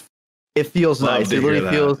 It feels nice. It literally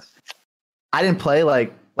feels. I didn't play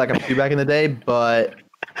like a few back in the day, but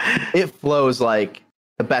it flows like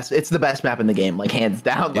the best. It's the best map in the game, like hands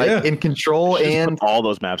down. Like in control and all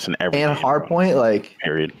those maps in every and hardpoint, like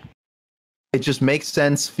period. It just makes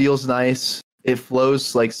sense. Feels nice. It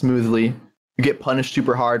flows like smoothly. You get punished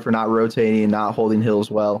super hard for not rotating, not holding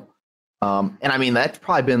hills well. And I mean that's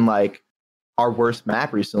probably been like our worst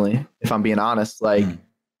map recently, if I'm being honest. Like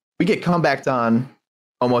we get comebacked on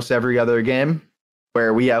almost every other game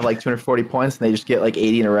where we have like 240 points and they just get like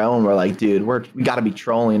 80 in a row and we're like, dude, we got to be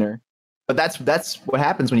trolling her. But that's what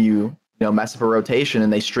happens when you mess up a rotation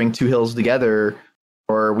and they string 2 hills together,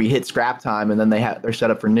 or we hit scrap time and then they're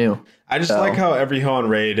set up for new. I just like how every hill on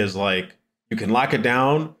Raid is like you can lock it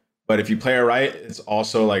down, but if you play it right, it's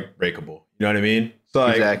also like breakable. You know what I mean? So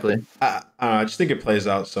like, exactly. I just think it plays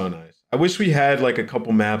out so nice. I wish we had like a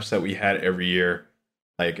couple maps that we had every year.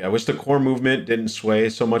 Like I wish the core movement didn't sway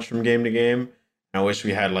so much from game to game. I wish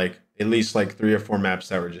we had like at least like 3 or 4 maps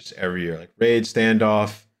that were just every year, like Raid,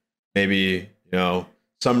 Standoff, maybe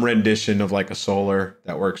some rendition of like a Solar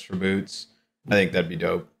that works for boots. I think that'd be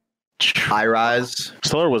dope. High Rise.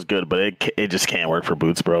 Solar was good, but it just can't work for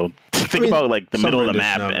boots, bro. Think about like the middle of the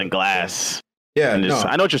map and glass. Yeah,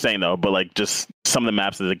 I know what you're saying though, but like just some of the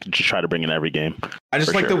maps that they could just try to bring in every game. I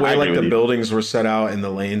just like the way like the buildings were set out and the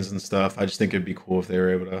lanes and stuff. I just think it'd be cool if they were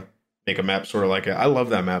able to make a map sort of like it. I love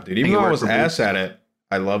that map, dude. Even though I was ass at it,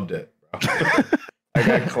 I loved it, bro. I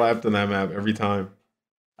got clapped in that map every time.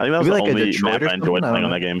 I think that was the only map I enjoyed playing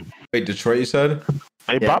on that game. Wait, Detroit, you said?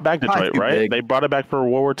 They brought back Detroit, right? Big. They brought it back for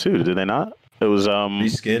World War II, did they not? It was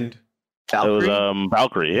reskinned. Valkyrie? It was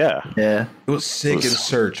Valkyrie, yeah. Yeah. It was sick in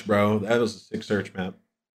Search, bro. That was a sick Search map.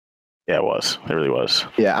 Yeah, it was. It really was.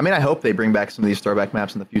 Yeah, I mean, I hope they bring back some of these throwback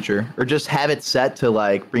maps in the future, or just have it set to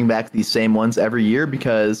like bring back these same ones every year,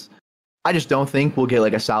 because I just don't think we'll get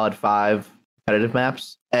like a solid 5 competitive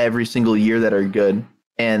maps every single year that are good.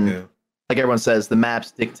 And like everyone says, the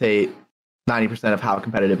maps dictate 90% of how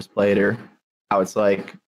competitive is played or how it's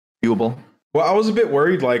like viewable. Well, I was a bit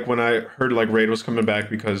worried like when I heard like Raid was coming back,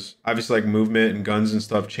 because obviously like movement and guns and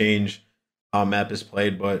stuff change how a map is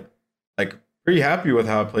played, but like pretty happy with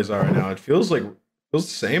how it plays out right now. It feels the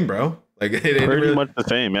same, bro. Like it pretty really, much the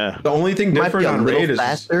same, yeah. The only thing different on Raid is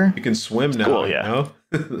faster. You can swim now. Cool, yeah.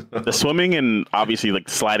 The swimming and obviously like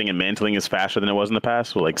sliding and mantling is faster than it was in the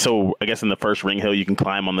past. So I guess in the first ring hill you can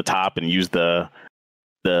climb on the top and use the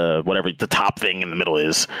whatever the top thing in the middle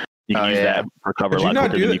is. You can use that for cover a lot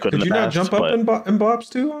quicker than you could in the past. Did you not jump up in bops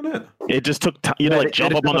too on it? It just took time. You know, like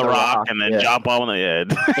jump up on the rock and then jump on the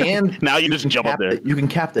edge. And now you just jump up there. You can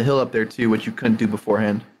cap the hill up there too, which you couldn't do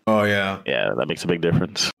beforehand. Oh yeah. Yeah, that makes a big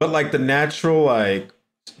difference. But like the natural, like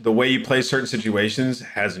the way you play certain situations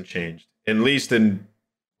hasn't changed. At least in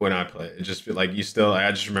when I play, it just feel like you still. I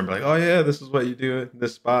just remember like, oh yeah, this is what you do in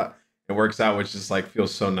this spot. It works out, which just like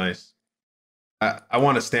feels so nice. I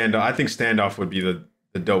want to standoff. I think standoff would be the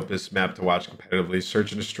dopest map to watch competitively.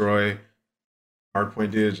 Search and destroy,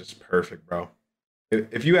 hardpoint, dude, is just perfect, bro.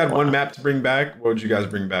 If you had one map to bring back, what would you guys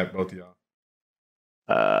bring back, both of y'all?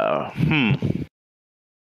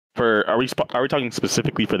 Are we talking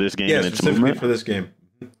specifically for this game? Yeah, and its specifically movement? for this game.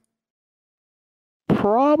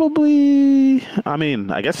 Probably. I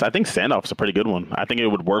mean, I think standoff's a pretty good one. I think it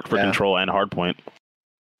would work for control and hardpoint.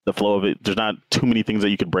 The flow of it, there's not too many things that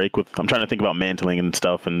you could break with. I'm trying to think about mantling and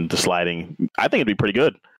stuff and the sliding. I think it'd be pretty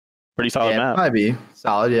good. Pretty solid map. Probably be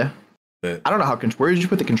solid, yeah. I don't know where did you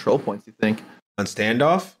put the control points, you think? On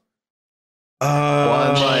standoff?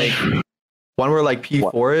 One where like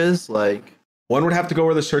P4 is like. One would have to go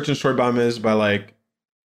where the search and destroy bomb is by like.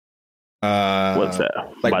 What's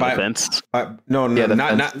that? Like by the fence? No,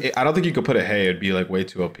 not. I don't think you could put a hay. It'd be like way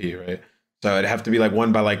too OP, right? So it'd have to be like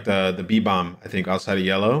one by like the B bomb. I think outside of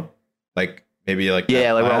yellow, like maybe like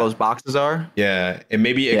like where all those boxes are. Yeah, and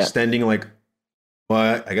maybe extending like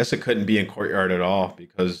Well, I guess it couldn't be in courtyard at all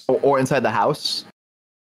because or inside the house.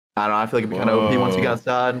 I don't know. I feel like it'd be kind of OP once you get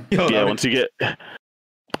outside. Yeah, once you get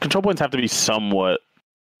control points have to be somewhat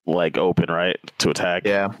like open, right, to attack.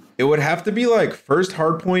 Yeah, it would have to be like first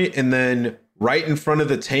hard point and then right in front of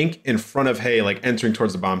the tank, in front of hay, like entering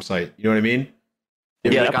towards the bomb site. You know what I mean?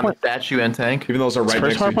 Yeah, like on the statue and tank. Even those are right next to each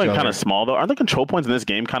other. First hard point kind of small though. Aren't the control points in this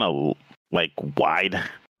game kind of like wide?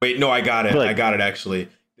 Wait, no, I got it. I got it actually.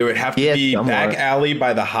 There would have to be back alley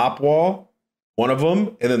by the hop wall, one of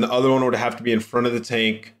them, and then the other one would have to be in front of the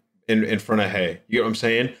tank, in front of hay. You get what I'm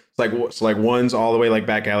saying? It's like one's all the way like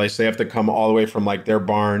back alley, so they have to come all the way from like their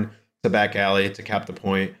barn to back alley to cap the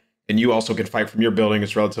point. And you also can fight from your building.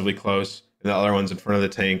 It's relatively close, and the other one's in front of the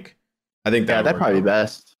tank. I think that'd probably be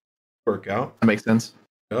best. Work out. That makes sense.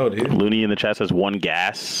 Oh, dude. Looney in the chat says one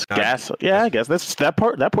gas. Yeah, I guess that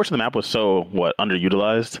portion of the map was so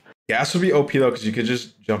underutilized. Gas would be OP though, because you could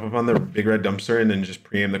just jump up on the big red dumpster and then just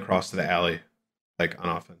pre-aim the cross to the alley, like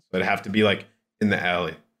on offense. So it'd have to be like in the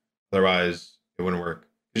alley, otherwise it wouldn't work.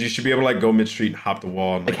 Because you should be able to like go mid street and hop the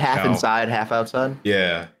wall and like half inside, half outside.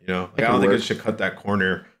 Yeah, I don't think it should cut that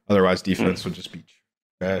corner. Otherwise, defense would just be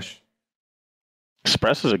trash.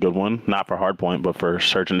 Express is a good one, not for hardpoint, but for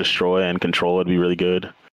search and destroy and control, it'd be really good.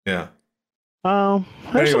 Yeah.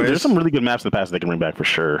 There's some really good maps in the past they can bring back for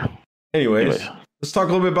sure. Anyways, let's talk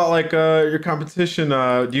a little bit about like your competition.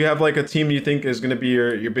 Do you have like a team you think is going to be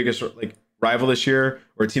your biggest like rival this year,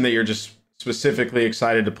 or a team that you're just specifically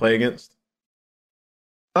excited to play against?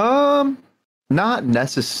 Not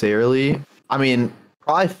necessarily. I mean,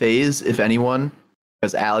 probably FaZe, if anyone,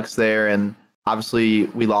 because Alex there, and obviously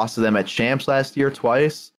we lost to them at Champs last year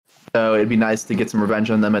twice. So it'd be nice to get some revenge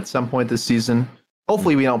on them at some point this season.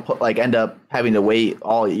 Hopefully we don't end up having to wait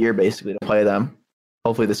all year basically to play them.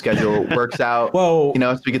 Hopefully the schedule works out. Well,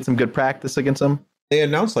 so we get some good practice against them. They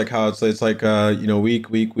announced like how it's like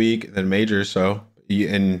week, and then major. So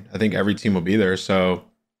and I think every team will be there. So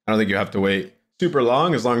I don't think you have to wait super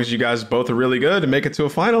long as you guys both are really good and make it to a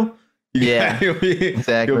final. You'll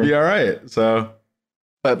be all right. So,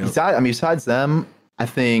 but besides them, I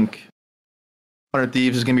think 100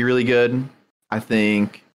 Thieves is gonna be really good. I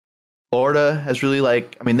think Florida has really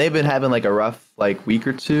they've been having like a rough like week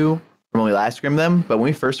or two from when we last scrimmed them, but when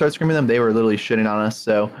we first started scrimming them, they were literally shitting on us.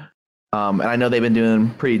 So, and I know they've been doing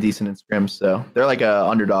pretty decent in scrims, so they're like a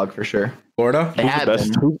underdog for sure. Florida,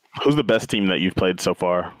 who's the best team that you've played so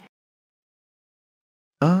far?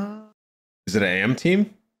 Is it an AM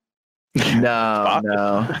team?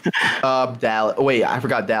 No. Dallas. Wait, I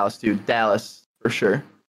forgot Dallas, dude. Dallas for sure.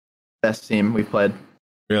 Best team we've played.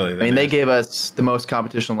 Really? They gave us the most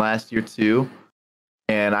competition last year too.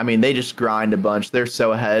 And they just grind a bunch. They're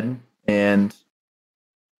so ahead, and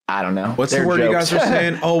I don't know. What's the word jokes. You guys are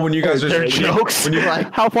saying? Oh, when you guys are jokes. When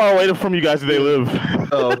how far away from you guys do they live?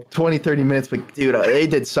 20-30 minutes. But dude, they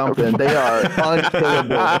did something. They are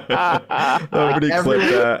unkillable.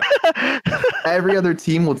 Every other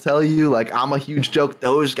team will tell you like I'm a huge joke.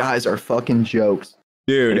 Those guys are fucking jokes,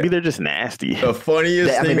 dude. Maybe they're just nasty. The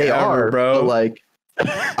funniest thing they ever, are, bro. But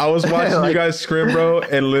I was watching you guys scrim, bro,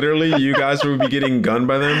 and literally you guys would be getting gunned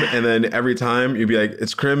by them, and then every time you'd be like,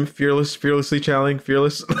 "It's Crim, fearless, fearlessly challenging,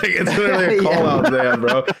 fearless." Like it's literally a call out there,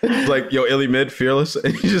 bro. It's like, "Yo, illy mid, fearless,"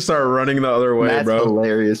 and you just start running the other way, That's bro.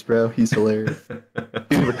 Hilarious, bro. He's hilarious.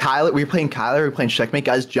 Dude, with Kyler, we were playing Checkmate.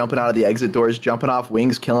 Guys jumping out of the exit doors, jumping off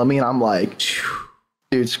wings, killing me, and I'm like,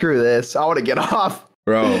 dude, screw this. I want to get off,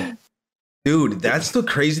 bro. Dude, that's the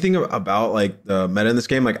crazy thing about like the meta in this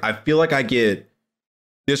game. Like, I feel like I get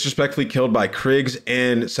disrespectfully killed by Kriggs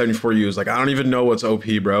and 74Us. Like, I don't even know what's OP,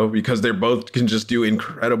 bro, because they both can just do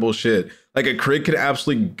incredible shit. Like, a Krig could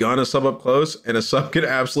absolutely gun a sub up close, and a sub could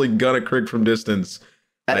absolutely gun a Krig from distance.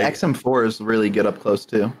 That XM4 is really good up close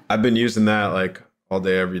too. I've been using that like all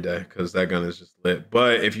day, every day, because that gun is just lit.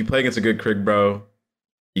 But if you play against a good Krig, bro,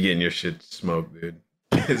 you getting your shit smoked, dude.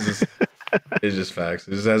 It's just facts.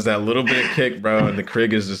 It just has that little bit of kick, bro, and the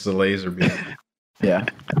Krig is just a laser beam. Yeah.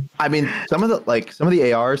 Some of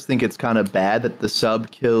the ARs think it's kind of bad that the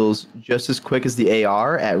sub kills just as quick as the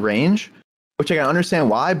AR at range, which I can understand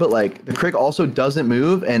why, but like the Krig also doesn't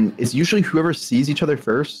move, and it's usually whoever sees each other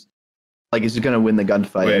first is going to win the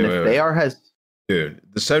gunfight. The AR has... Dude,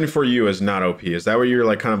 the 74U is not OP. Is that what you're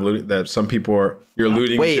like kind of looting, that some people are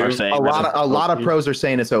looting? Wait, a lot of pros are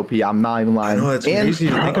saying it's OP. I'm not even lying. No, that's crazy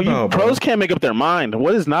to think about, pros can't make up their mind.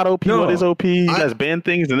 What is not OP? What is OP? You guys ban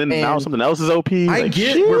things and then now something else is OP. I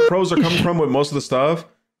get where pros are coming from with most of the stuff.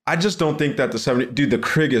 I just don't think that the the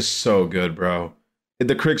Krig is so good, bro.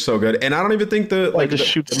 The Krig's so good, and I don't even think the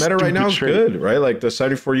meta right now is good, right? Like the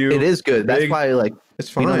 74U, it is good. That's why it's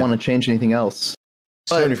fine. We don't want to change anything else.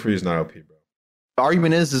 74U is not OP, bro. the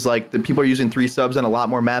argument is like the people are using 3 subs on a lot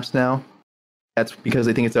more maps now. That's because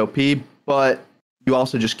they think it's OP, but you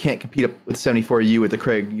also just can't compete up with 74U with the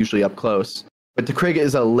Krig usually up close. But the Krig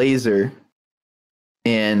is a laser,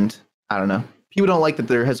 and I don't know. People don't like that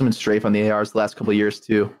there hasn't been strafe on the ARs the last couple of years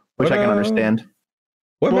too, which I can understand.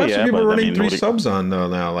 What maps are people running 3 subs on though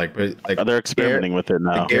now? Like they're experimenting with it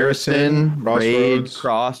now. Garrison, Raid,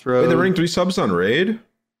 Crossroads. Wait, they're running 3 subs on Raid?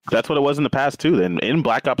 That's what it was in the past too. Then in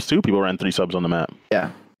Black Ops 2, people ran 3 subs on the map.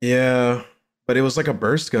 Yeah, but it was like a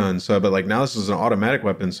burst gun. So, but like now this is an automatic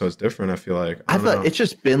weapon, so it's different. I feel like I thought it's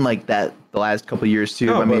just been like that the last couple of years too.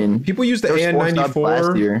 No, I mean, people used the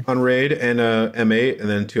AN94 on Raid and M8, and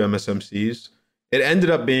then 2 MSMCs. It ended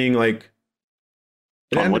up being like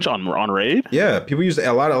on Raid? Yeah, people used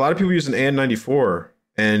a lot of people used an AN94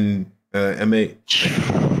 and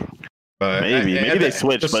M8. But maybe they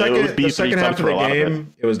switched. The second half of the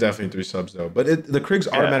game, it was definitely 3 subs though. But the Krig's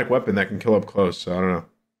automatic weapon that can kill up close. So I don't know.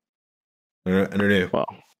 I don't know. Well,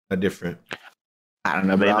 different. I don't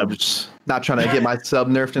know, but I'm just not trying to get my sub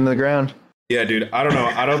nerfed into the ground. Yeah, dude. I don't know.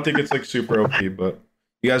 I don't think it's like super OP, but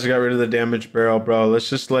you guys got rid of the damage barrel, bro. Let's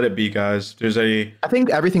just let it be, guys. If there's any, I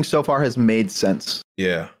think everything so far has made sense.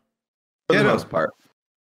 Yeah. For the most part.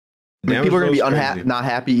 I mean, people are gonna be not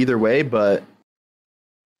happy either way, but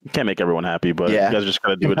you can't make everyone happy. But you guys just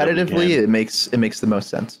gotta do it competitively. It makes the most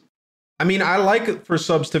sense. I mean, I like it for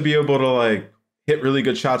subs to be able to like hit really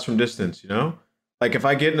good shots from distance. You know, like if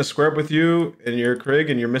I get in a square up with you and you're Krig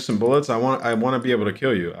and you're missing bullets, I want to be able to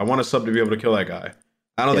kill you. I want a sub to be able to kill that guy.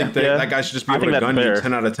 I don't think that guy should just be able to gun you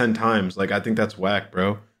 10 out of 10 times. Like I think that's whack,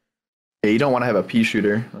 bro. Yeah, you don't want to have a pea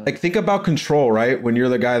shooter. Like think about control, right? When you're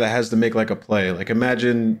the guy that has to make like a play. Like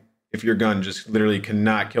imagine if your gun just literally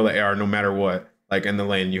cannot kill the AR no matter what. Like in the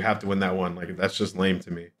lane, you have to win that one. Like that's just lame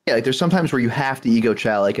to me. Yeah, like there's sometimes where you have to ego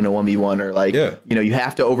chat like in a 1v1 or like you know, you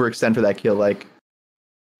have to overextend for that kill. Like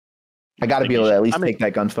I gotta be able to at least take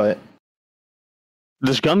that gunfight.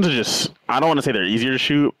 These guns are just, I don't want to say they're easier to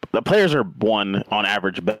shoot. The players are on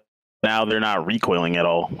average, but now they're not recoiling at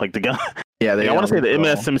all. Like the gun. Yeah, I want to say the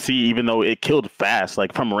MSMC, even though it killed fast,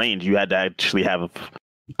 like from range, you had to actually have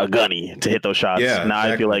a gunny to hit those shots. Yeah, now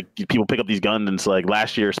I feel like people pick up these guns, and it's like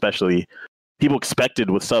last year especially, people expected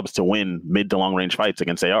with subs to win mid to long range fights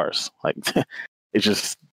against ARs. Like it's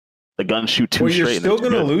just the guns shoot too straight. You're still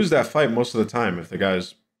gonna lose that fight most of the time if the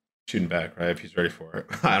guy's shooting back, right? If he's ready for it.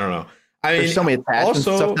 I don't know. I mean, there's so many attachments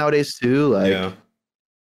and stuff nowadays too. Like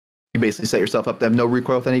you basically set yourself up to have no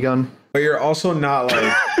recoil with any gun. But you're also not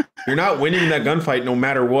like you're not winning that gunfight no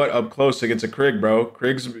matter what up close against a Krig, bro.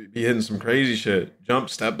 Krig's be hitting some crazy shit.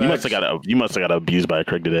 Jump, step back. You must have got abused by a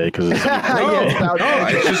Krig today because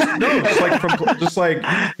just like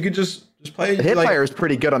you could just play. The hip fire is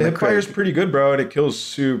pretty good on the Krig. Hip fire is pretty good, bro, and it kills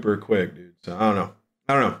super quick, dude. So I don't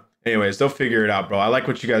know. Anyways, they'll figure it out, bro. I like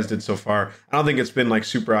what you guys did so far. I don't think it's been like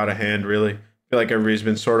super out of hand, really. I feel like everybody's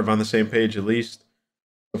been sort of on the same page at least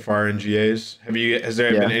so far in GAs. Has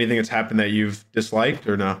there been anything that's happened that you've disliked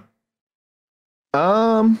or no?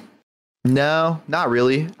 No, not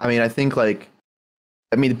really. I mean, I think the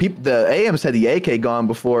AMs had the AK gone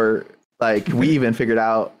before like we even figured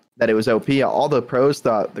out that it was OP. All the pros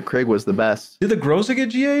thought the Krig was the best. Did the Groza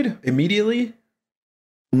get GA'd immediately?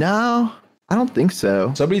 No, I don't think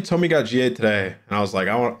so. Somebody told me got GA'd today, and I was like,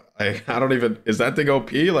 I don't even. Is that thing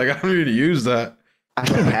OP? Like, I don't even use that. I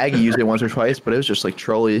think Aggie used it once or twice, but it was just like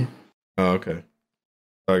trolly. Oh, okay.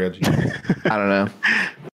 I got you. I don't know.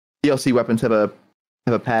 DLC weapons have a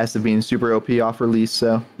past of being super OP off release,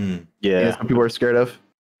 so that's what people are scared of.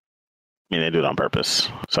 I mean, they do it on purpose.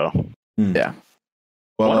 So yeah.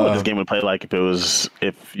 Well, I wonder what this game would play like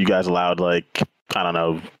if you guys allowed like I don't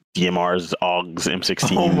know. DMRs, AUGs,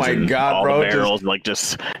 M16s. Oh my god, all bro! The barrels, like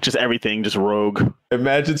just everything, just rogue.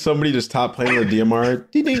 Imagine somebody just top playing the DMR.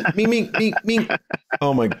 Ming.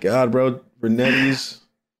 Oh my god, bro! Renettis,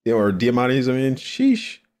 or Diamantes. I mean,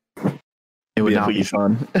 sheesh. It would not be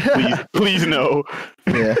fun. please no.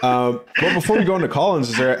 Yeah. Well, before we go into call-ins,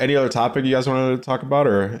 is there any other topic you guys wanted to talk about,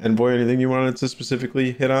 or Envoy, anything you wanted to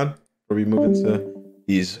specifically hit on before we move into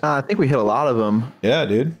these? I think we hit a lot of them. Yeah,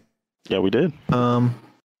 dude. Yeah, we did.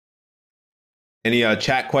 Any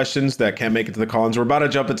chat questions that can't make it to the call-ins? We're about to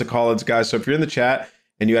jump into call-ins, guys. So if you're in the chat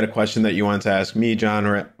and you had a question that you wanted to ask me, John,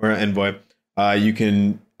 or Envoy, you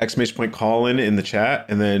can ! call-in in the chat,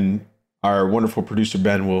 and then our wonderful producer,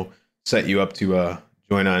 Ben, will set you up to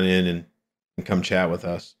join on in and come chat with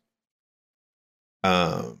us.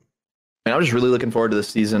 I'm just really looking forward to this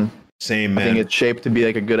season. Same, man. I think it's shaped to be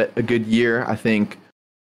like a good year. I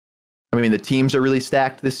mean, the teams are really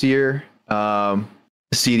stacked this year. The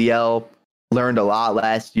CDL learned a lot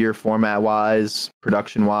last year, format-wise,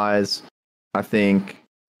 production-wise. I think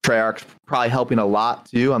Treyarch's probably helping a lot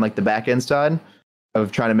too on like the back end side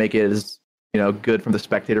of trying to make it as good from the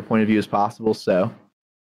spectator point of view as possible. So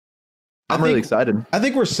I'm really excited. I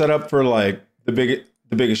think we're set up for like the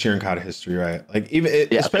biggest year in COD history, right? Like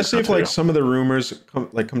especially if like some of the rumors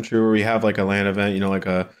come true, where we have like a LAN event,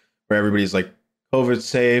 where everybody's like COVID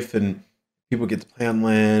safe and people get to play on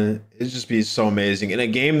LAN. It'd just be so amazing in a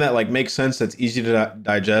game that like makes sense, that's easy to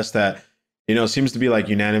digest, that seems to be like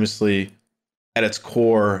unanimously at its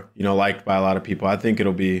core, liked by a lot of people. I think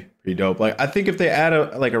it'll be pretty dope. Like I think if they add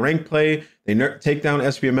a ranked play, they take down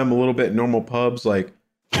SBMM a little bit, normal pubs, like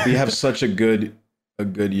we have such a good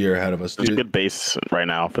year ahead of us. There's a good base right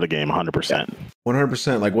now for the game, 100%.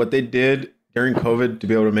 100%. Like what they did during COVID to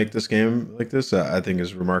be able to make this game like this, I think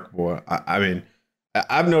is remarkable. I mean,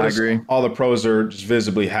 I've noticed all the pros are just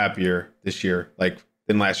visibly happier this year, like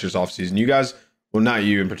than last year's offseason. You guys, well, not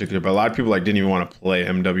you in particular, but a lot of people like didn't even want to play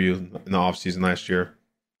MW in the offseason last year.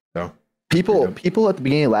 So people at the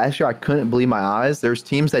beginning of last year, I couldn't believe my eyes. There's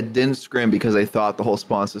teams that didn't scrim because they thought the whole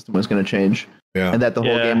spawn system was going to change, and that the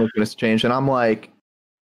whole game was going to change. And I'm like,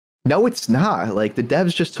 no, it's not. Like the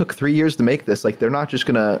devs just took 3 years to make this. Like they're not just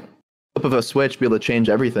going to flip of a switch be able to change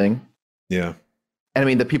everything. Yeah. And I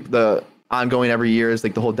mean, the ongoing every year is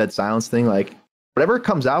like the whole dead silence thing. Like whatever it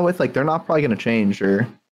comes out with, like they're not probably going to change, or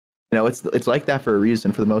it's like that for a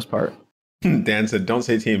reason for the most part. Dan said, "Don't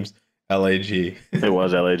say teams." LAG. It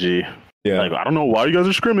was LAG. Yeah. Like I don't know why you guys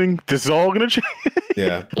are scrimming. This is all going to change.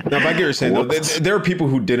 Yeah. Now, if I get what you're saying, though, there are people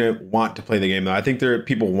who didn't want to play the game, though. I think there are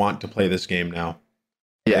people want to play this game now.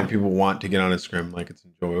 Yeah. And people want to get on and scrim. Like it's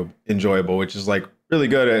enjoyable, which is like really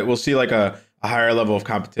good. We'll see like a higher level of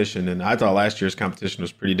competition. And I thought last year's competition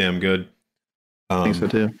was pretty damn good. I think so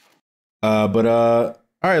too. But all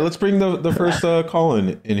right, let's bring the first call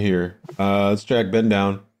in here. Let's track Ben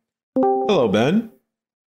down. Hello, Ben.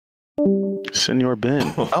 Senor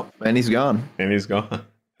Ben. Oh, and he's gone.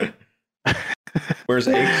 Where's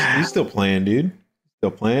Aches? He's still playing, dude.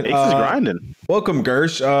 Still playing. Aches is grinding. Welcome,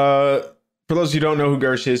 Gersh. For those of you who don't know who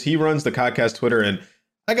Gersh is, he runs the Codcast Twitter, and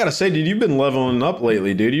I gotta say, dude, you've been leveling up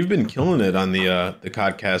lately, dude. You've been killing it on the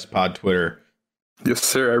Codcast Pod Twitter. Yes,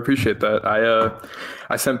 sir. I appreciate that.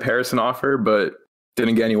 I sent Paris an offer, but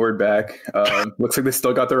didn't get any word back. Looks like they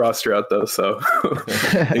still got their roster out though, so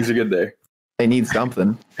things are good there. They need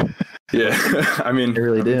something. Yeah, I mean, they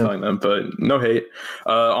really do. Them, but no hate.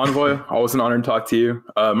 Envoy, always an honor to talk to you.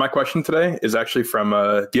 My question today is actually from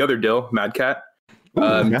the other Dill, Mad Cat.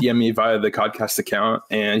 DM me via the Codcast account,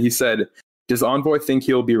 and he said, does Envoy think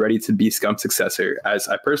he'll be ready to be Scump's successor? As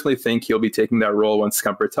I personally think he'll be taking that role once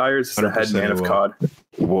Scump retires as the head man of COD.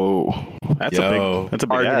 Whoa, that's a big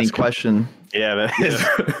hard question. Yeah, that is.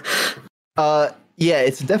 Yeah,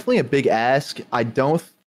 it's definitely a big ask. I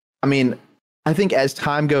think as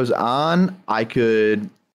time goes on, I could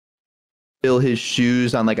fill his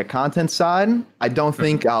shoes on like a content side. I don't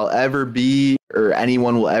think I'll ever be, or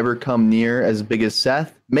anyone will ever come near as big as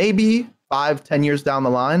Seth. Maybe 5-10 years down the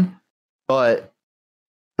line. But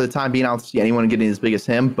for the time being, I don't see anyone getting as big as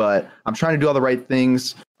him. But I'm trying to do all the right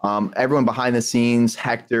things. Everyone behind the scenes,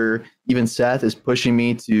 Hector, even Seth, is pushing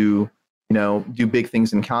me to, do big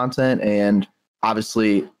things in content. And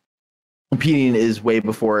obviously, competing is way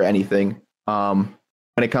before anything.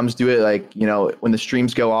 When it comes to it, like, when the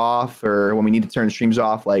streams go off or when we need to turn streams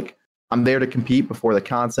off, like, I'm there to compete before the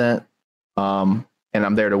content, and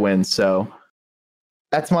I'm there to win. So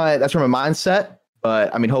that's from my mindset.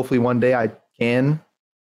 But I mean, hopefully one day I can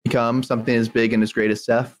become something as big and as great as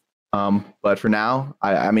Seth. But for now,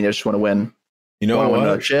 I just want to win. I want to win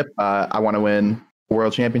a chip. I want to win a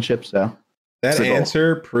world championship. So that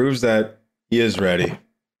answer proves that he is ready.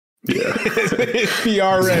 Yeah, we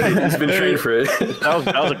are ready. He's been trained for it. That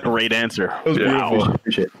was a great answer. That was beautiful.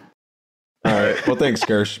 Appreciate it. All right. Well, thanks,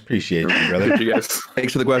 Gersh. Appreciate you, brother. Thank you guys.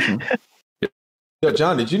 Thanks for the question. Yo,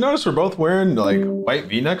 John, did you notice we're both wearing like white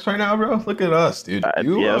V-necks right now, bro? Look at us, dude.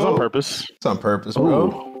 Yeah, it's on purpose. It's on purpose, bro.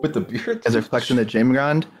 Ooh. With the beard. As a reflection of the gym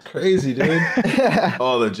grind. Crazy, dude.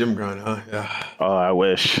 Oh, the gym grind, huh? Yeah. Oh, I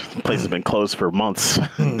wish. The place has been closed for months.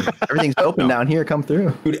 Everything's open down here. Come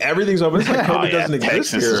through. Dude, everything's open. It's like COVID doesn't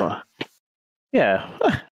exist here. Yeah.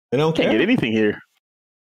 They don't Can't get anything here.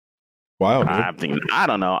 Wow. I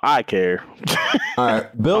don't know. I care. All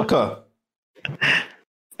right. Bilka.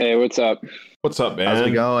 Hey, what's up? What's up, man? How's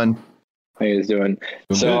it going? How you guys doing?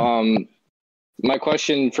 My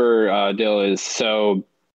question for Dill is, I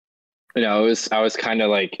was kind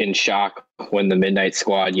of like in shock when the Midnight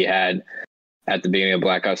Squad you had at the beginning of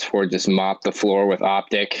Black Ops 4 just mopped the floor with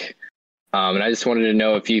Optic. And I just wanted to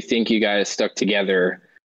know if you think you guys stuck together,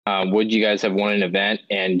 would you guys have won an event?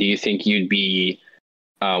 And do you think you'd be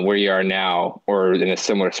where you are now, or in a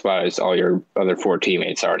similar spot as all your other 4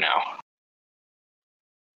 teammates are now?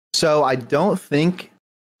 So I don't think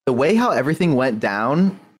the way how everything went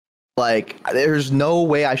down, like there's no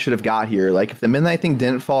way I should have got here. Like if the Midnight thing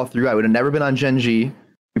didn't fall through, I would have never been on Gen G.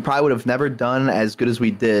 We probably would have never done as good as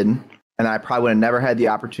we did, and I probably would have never had the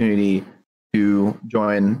opportunity to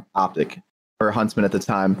join Optic or Huntsman at the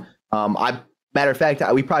time. Matter of fact,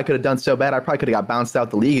 we probably could have done so bad. I probably could have got bounced out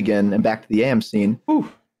the league again and back to the AM scene. Ooh.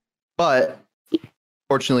 But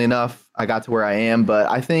fortunately enough, I got to where I am. But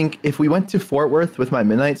I think if we went to Fort Worth with my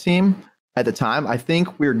Midnight team at the time, I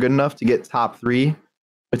think we were good enough to get top 3,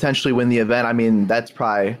 potentially win the event. I mean, that's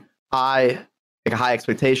probably a high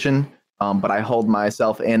expectation. But I hold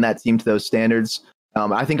myself and that team to those standards.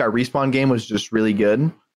 I think our respawn game was just really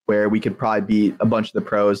good, where we could probably beat a bunch of the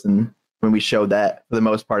pros, and when we showed that for the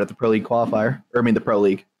most part at the Pro League qualifier, the Pro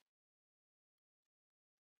League.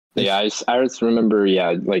 Yeah, I just remember,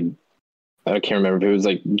 like, I can't remember if it was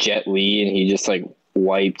like Jet Li and he just like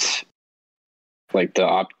wiped like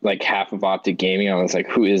half of Optic Gaming. I was like,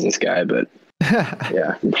 who is this guy? But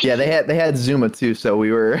yeah. They had Zuma too, so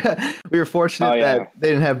we were fortunate that they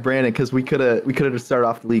didn't have Brandon, because we could have started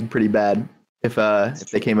off the league pretty bad if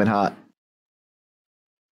they came in hot.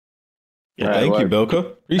 Yeah, thank you,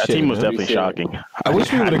 Bilko. Appreciate that team was it, definitely shocking. I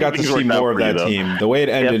wish we would have got to see more of that team. The way it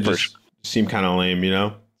ended just seemed kind of lame, you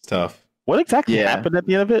know? It's tough. What exactly happened at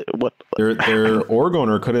the end of it? What their org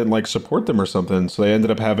owner couldn't like support them or something, so they ended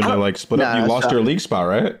up having to like split up. You lost your league spot,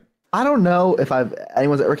 right? I don't know if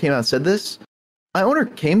anyone's ever came out and said this. My owner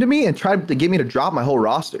came to me and tried to get me to drop my whole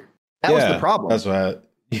roster. That was the problem. That's what.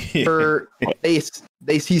 He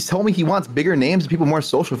told me he wants bigger names and people more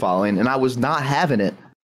social following, and I was not having it.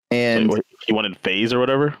 And he wanted FaZe or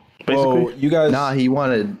whatever. Basically, whoa, you guys. Nah, he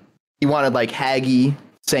wanted like Haggy,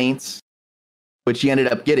 Saints, which he ended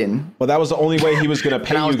up getting. Well, that was the only way he was going to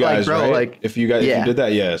pay you guys, like, right? Like, if you did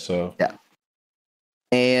that, yeah. So yeah,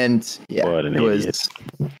 and yeah, what an idiot.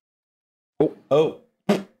 Oh,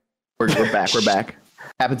 we're back. We're back.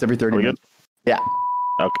 Happens every 30 minutes. Yeah.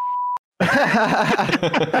 Okay.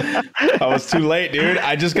 I was too late, dude.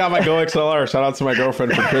 I just got my Go XLR. Shout out to my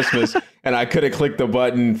girlfriend for Christmas, and I couldn't click the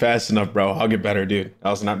button fast enough, bro. I'll get better, dude.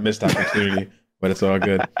 That was not missed opportunity, but it's all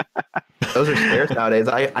good. Those are scarce nowadays.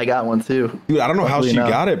 I got one too, dude. I don't know how she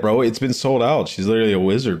got it, bro. It's been sold out. She's literally a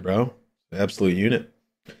wizard, bro. Absolute unit.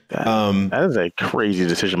 That is a crazy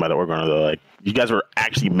decision by the org owner, though. Like, you guys were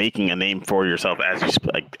actually making a name for yourself as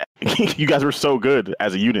you guys were so good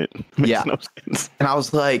as a unit. Makes no sense. And I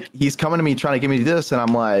was like, he's coming to me trying to give me this, and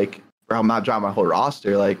I'm like, bro, I'm not dropping my whole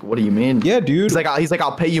roster. Like, what do you mean? Yeah, dude. He's like,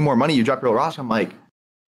 I'll pay you more money. You drop your whole roster. I'm like,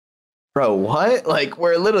 bro, what? Like,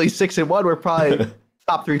 we're literally 6-1. We're probably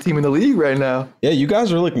top 3 team in the league right now. Yeah, you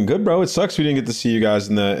guys are looking good, bro. It sucks we didn't get to see you guys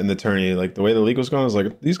in the tourney. Like, the way the league was going, I was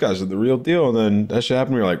like, these guys are the real deal. And then that shit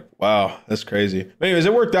happened. We were like, wow, that's crazy. But anyways,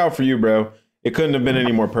 it worked out for you, bro. It couldn't have been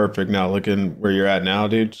any more perfect. Now looking where you're at now,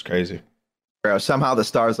 dude, it's crazy. Bro, somehow the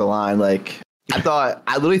stars aligned. Like, I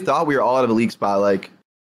literally thought we were all out of a league spot. Like,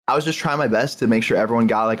 I was just trying my best to make sure everyone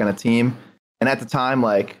got like on a team. And at the time,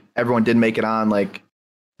 like, everyone did make it on like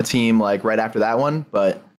a team like right after that one,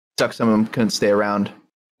 but it sucks some of them couldn't stay around.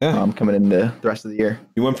 Yeah. Coming into the rest of the year.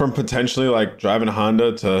 You went from potentially like driving a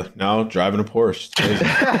Honda to now driving a Porsche.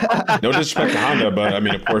 No disrespect to Honda, but I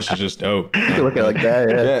mean, a Porsche is just dope. You can look at it like that.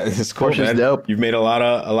 Yeah, it's cool, man. Dope. You've made a lot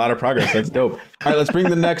of progress. That's dope. All right, let's bring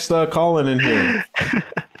the next call in here.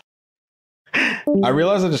 I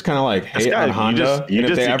realize I just kind of like hate on Honda. You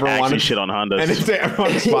just want to shit on Honda. And if they ever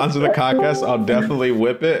want to sponsor the Codcast, I'll definitely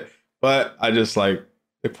whip it. But I just like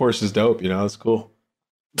the Porsche is dope. You know, it's cool.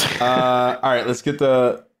 All right, let's get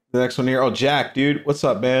the next one here. Oh, Jack, dude, what's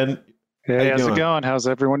up, man? Hey, how's it going? How's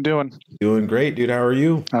everyone doing? Doing great, dude. How are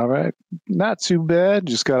you? All right. Not too bad.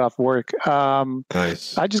 Just got off work.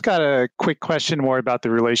 Nice. I just got a quick question more about the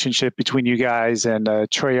relationship between you guys and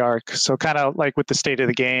Treyarch. So kind of like with the state of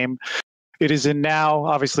the game, it is in now.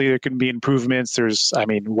 Obviously, there can be improvements. There's,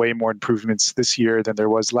 way more improvements this year than there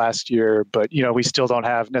was last year. But, we still don't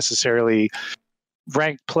have necessarily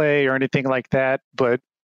ranked play or anything like that. But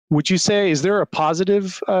would you say, is there a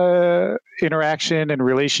positive interaction and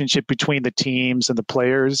relationship between the teams and the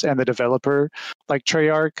players and the developer like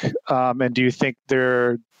Treyarch? And do you think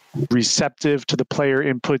they're receptive to the player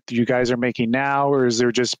input that you guys are making now? Or has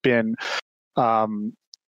there just been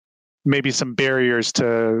maybe some barriers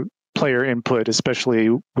to player input, especially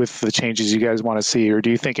with the changes you guys want to see? Or do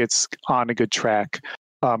you think it's on a good track?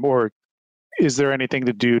 Or is there anything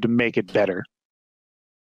to do to make it better?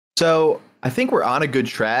 So I think we're on a good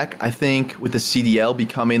track. I think with the CDL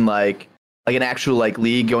becoming like an actual like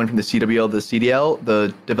league, going from the CWL to the CDL,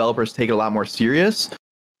 the developers take it a lot more serious.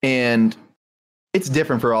 And it's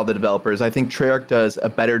different for all the developers. I think Treyarch does a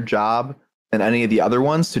better job than any of the other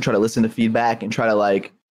ones to try to listen to feedback and try to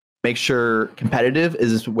like make sure competitive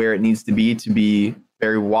is where it needs to be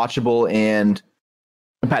very watchable and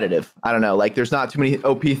competitive. I don't know, like there's not too many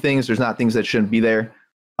OP things. There's not things that shouldn't be there.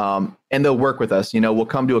 And they'll work with us. You know, we'll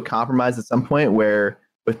come to a compromise at some point where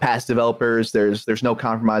with past developers, there's no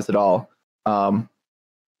compromise at all.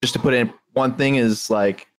 Just to put in one thing is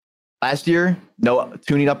like last year, no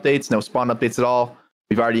tuning updates, no spawn updates at all.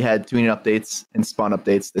 We've already had tuning updates and spawn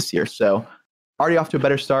updates this year. So already off to a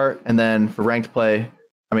better start. And then for ranked play,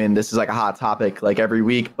 I mean, this is like a hot topic like every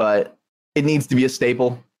week, but it needs to be a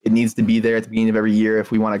staple. It needs to be there at the beginning of every year if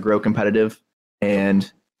we want to grow competitive.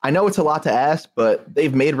 And I know it's a lot to ask, but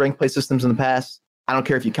they've made ranked play systems in the past. I don't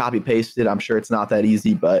care if you copy paste it. I'm sure it's not that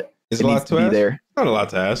easy, but it needs to be there. Not a lot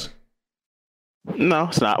to ask. No,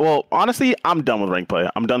 it's not. Well, honestly, I'm done with ranked play.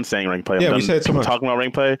 I'm done saying ranked play. Yeah, we said so much. Talking about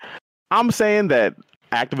ranked play. I'm saying that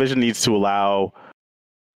Activision needs to allow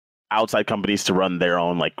outside companies to run their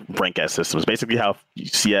own like rank S systems. Basically, how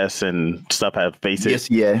CS and stuff have faces.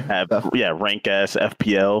 Rank S,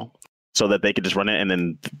 FPL, so that they could just run it, and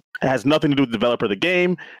then it has nothing to do with the developer of the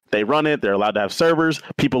game. They run it. They're allowed to have servers.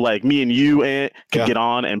 People like me and you can get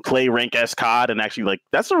on and play rank S COD, and actually like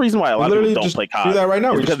that's the reason why a lot of people don't play COD. Do that right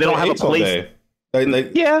now because they don't have a place. Get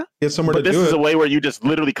somewhere to do it. But this is a way where you just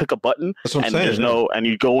literally click a button and there's and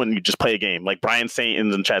you go and you just play a game. Like Brian saying in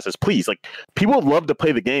the chat says, please, like people would love to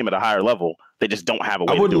play the game at a higher level. They just don't have a way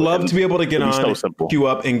to do it. I would love to be able to get on, queue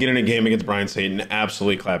up, and get in a game against Brian Satan and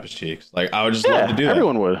absolutely clap his cheeks. Like I would just love to do that.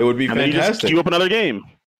 Everyone would. It would be fantastic. And then you just queue up another game.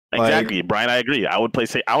 Exactly, Brian. I agree. I would play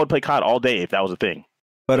COD all day if that was a thing.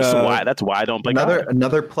 But that's why I don't play COD.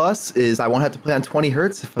 Another plus is I won't have to play on 20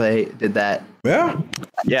 hertz if they did that.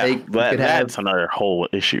 That's another whole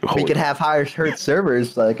issue. We could have higher hertz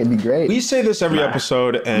servers. Like it'd be great. We say this every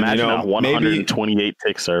episode, and imagine a 128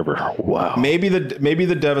 tick server. Wow. Maybe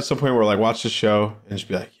the dev at some point will like watch the show and just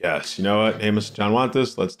be like, yes, you know what, Amos and John want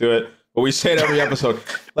this. Let's do it. But we say it every episode.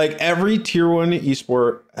 Like every tier 1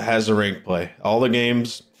 esport has a ranked play. All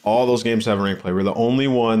those games have a ranked play. We're the only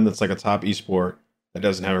one that's like a top esport that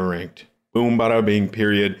doesn't have a ranked. Boom, bada bing,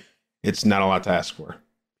 period. It's not a lot to ask for,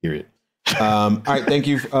 period. All right, thank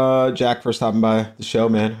you, Jack, for stopping by the show,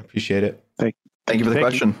 man. Appreciate it. Thank you for the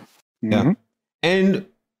question. Yeah, and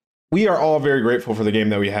we are all very grateful for the game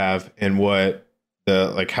that we have and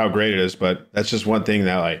how great it is. But that's just one thing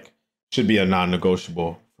that like should be a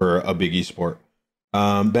non-negotiable for a big esport.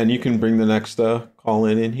 Ben, you can bring the next call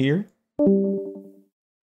in here.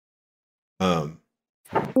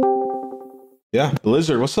 Yeah,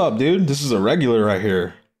 Blizzard, what's up, dude? This is a regular right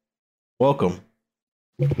here. Welcome.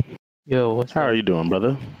 Yo, how are you doing,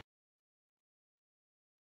 brother?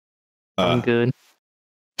 I'm good.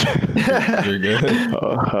 You're good?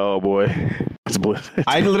 Oh boy. It's Blizzard.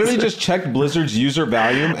 I literally just checked Blizzard's user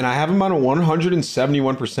volume, and I have him on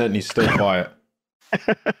 171%, and he's still quiet.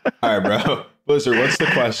 All right, bro. Blizzard, what's the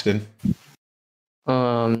question?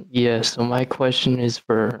 So my question is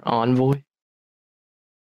for Envoy.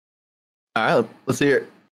 All right, let's hear it.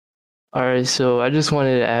 All right, so I just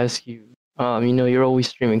wanted to ask you, you're always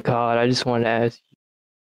streaming COD. I just wanted to ask you,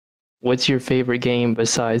 what's your favorite game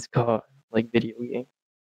besides COD, like video game?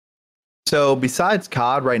 So besides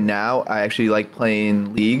COD right now, I actually like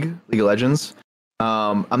playing League of Legends.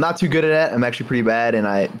 I'm not too good at it. I'm actually pretty bad, and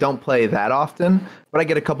I don't play that often, but I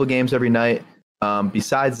get a couple games every night.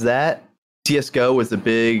 Besides that, CSGO was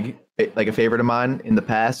a favorite of mine in the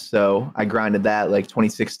past, so I grinded that like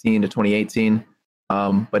 2016 to 2018,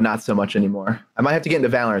 but not so much anymore. I might have to get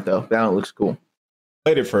into Valorant though. Valorant looks cool.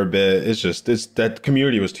 Played it for a bit. That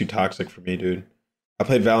community was too toxic for me, dude. I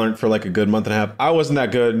played Valorant for like a good month and a half. I wasn't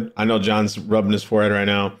that good. I know John's rubbing his forehead right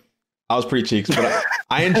now. I was pretty cheeks, but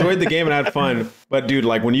I enjoyed the game and had fun. But dude,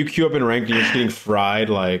 like when you queue up in ranked and you're just getting fried,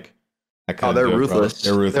 like they're ruthless.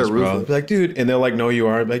 They're ruthless, bro. Like, dude, and they're like, no, you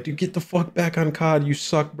are. I'm like, dude, get the fuck back on COD. You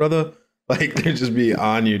suck, brother. Like, they just be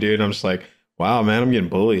on you, dude. I'm just like, wow, man, I'm getting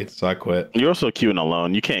bullied. So I quit. You're also queuing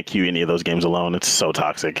alone. You can't queue any of those games alone. It's so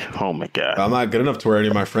toxic. Oh my god. I'm not good enough to where any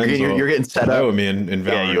of my friends you're getting set up with me in Valorant.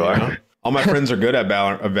 Yeah, you are. You know? All my friends are good at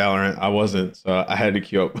Valorant. I wasn't, so I had to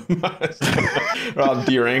queue up. Or I'll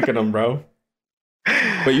de-ranking them, bro.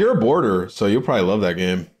 But you're a boarder, so you'll probably love that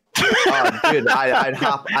game. Dude, I'd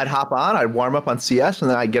hop on, I'd warm up on CS,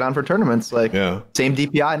 and then I'd get on for tournaments. Like, same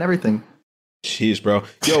DPI and everything. Jeez, bro.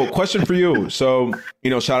 Yo, question for you. So,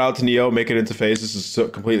 shout out to Neo, make it into FaZe. This is so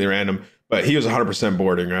completely random, but he was 100%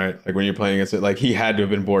 boarding, right? Like when you're playing against it, like he had to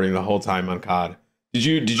have been boarding the whole time on COD. Did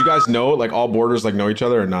you guys know, like all boarders like know each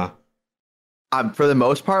other or not? For the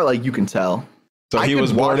most part, like you can tell. So he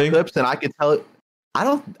was boarding, clips and I could tell it. I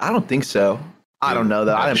don't think so. I don't know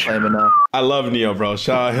though. I didn't play him enough. I love Neo, bro.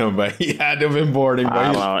 Shout out him, but he had to have been boarding, bro.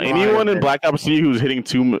 I don't know. Anyone in Black Ops 3 who's hitting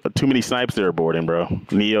too many snipes, they're boarding, bro.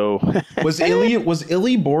 Neo. was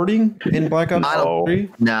Illy boarding in Black Ops 3?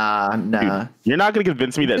 Nah. Dude, you're not gonna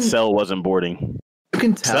convince me that Cell wasn't boarding. You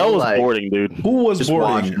can tell. Cell was boarding, dude. Who was boarding,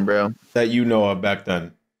 watching, bro? That you know of back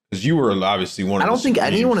then? Because you were obviously one. I don't think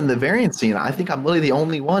anyone in the variant scene. I think I'm literally the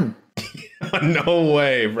only one. No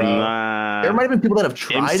way, bro. Nah. There might have been people that have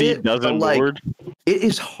tried MC it. Doesn't but, board. It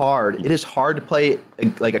is hard. It is hard to play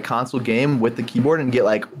a console game with the keyboard and get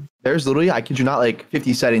there's literally, I kid you not,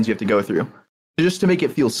 50 settings you have to go through just to make it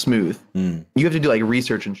feel smooth. You have to do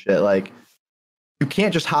research and shit. You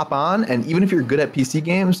can't just hop on, and even if you're good at PC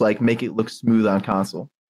games, make it look smooth on console.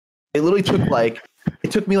 It literally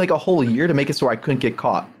took me a whole year to make it so I couldn't get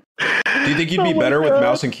caught. Do you think you'd be better with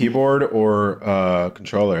mouse and keyboard or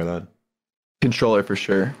controller then? Controller for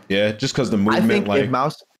sure. Yeah, just because the movement. I think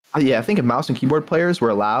if mouse and keyboard players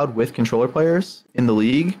were allowed with controller players in the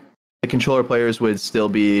league, the controller players would still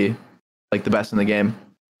be the best in the game.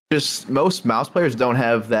 Just most mouse players don't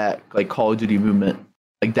have that Call of Duty movement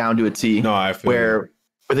down to a T. No, I feel where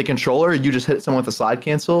with a controller you just hit someone with a slide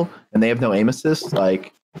cancel and they have no aim assist.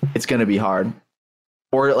 It's gonna be hard.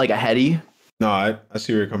 Or a heady. No, I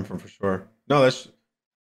see where you're coming from for sure. No, that's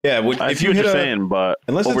If you hit saying, but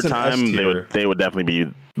over time they would definitely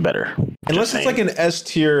be better. Unless it's an S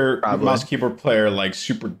tier mouse keyboard player,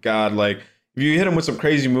 super god. If you hit him with some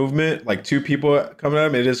crazy movement, two people coming at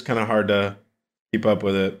him, it is kind of hard to keep up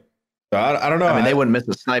with it. So I don't know. I mean, they wouldn't miss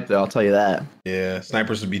a snipe though. I'll tell you that. Yeah,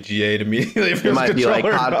 snipers would be GA'd immediately. If it might be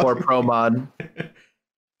COD 4 Pro mod.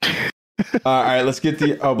 All right, let's get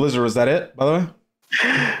the. Oh, Blizzard, was that it? By the way,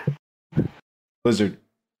 Blizzard.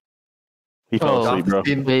 He fell asleep, bro.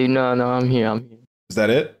 Wait, no, I'm here. Is that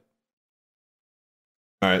it?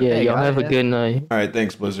 All right. Yeah, y'all have a good night. All right,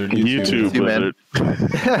 thanks, Blizzard. You too, Blizzard. All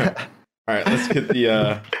right, let's get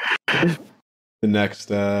the next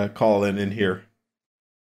call in here.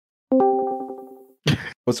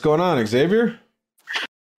 What's going on, Xavier?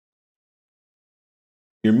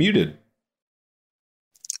 You're muted.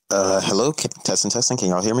 Hello, testing. Can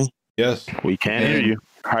y'all hear me? Yes, we can hear you.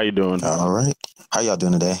 How you doing? All right. How y'all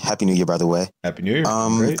doing today? Happy New Year, by the way. Happy New Year.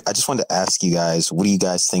 I just wanted to ask you guys, what do you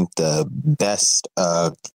guys think the best,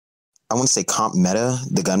 I want to say comp meta,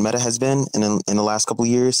 the gun meta has been in the last couple of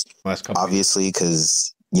years? Obviously,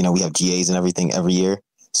 because, we have GAs and everything every year.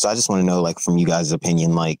 So I just want to know, from you guys'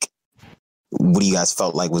 opinion, what do you guys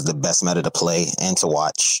felt was the best meta to play and to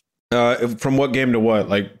watch? From what game to what?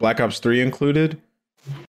 Black Ops 3 included?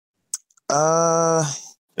 I'll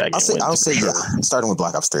say yeah. Starting with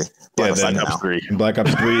Black Ops 3. Black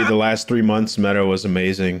Ops 3, the last 3 months meta was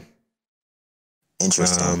amazing.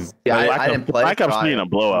 Interesting. I didn't play Black Ops 3 in a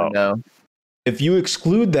blowout. No. If you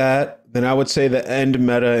exclude that, then I would say the end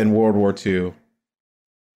meta in World War II.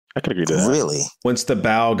 I could agree to that. Really? Once the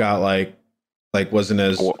bow got wasn't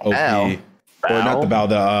as OP. Or not the bow,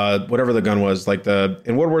 the whatever the gun was,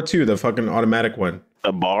 in World War II, the fucking automatic one.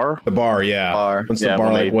 The bar? The bar, yeah. Once the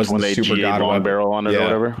bar wasn't the super god long barrel on it or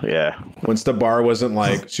whatever. Yeah. Once the bar wasn't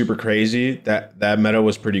super crazy, that meta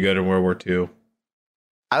was pretty good in World War II.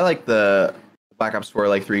 I like the Black Ops 4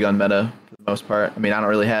 3-gun meta for the most part. I mean, I don't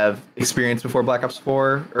really have experience before Black Ops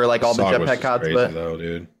 4 or all the jetpack cods, but though,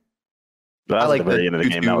 dude. I like the very end of the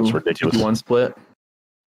game. That was ridiculous. 2-1 split.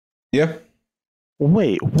 Yeah.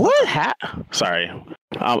 Wait, what? Sorry.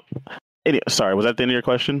 Sorry, was that the end of your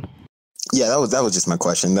question? Yeah, that was just my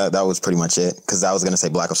question. That was pretty much it. Because I was gonna say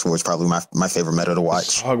Black Ops 4 is probably my favorite meta to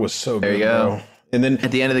watch. SOG was so good. There you go. Bro. And then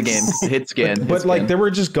at the end of the game, hit scan. But there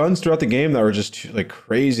were just guns throughout the game that were just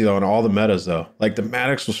crazy though, in all the metas though. The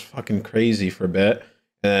Maddox was fucking crazy for a bit,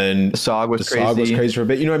 and the SOG was crazy for a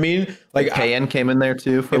bit. You know what I mean? KN came in there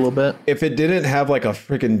too for a little bit. If it didn't have a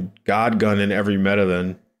freaking god gun in every meta,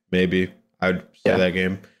 then maybe I'd say that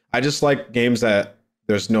game. I just like games that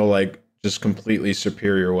there's no just completely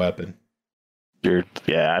superior weapon.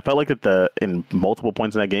 Yeah, I felt like in multiple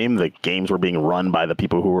points in that game, the games were being run by the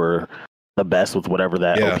people who were the best with whatever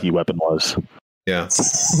that OP weapon was. Yeah.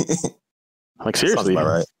 Seriously.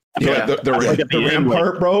 Right. Yeah, the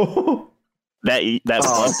Rampart, bro.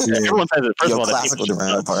 Everyone says it. First of all,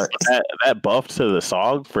 that buff to the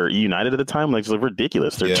SOG for United at the time, it's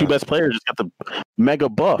ridiculous. Their two best players just got the mega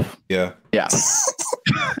buff. Yeah. Yeah.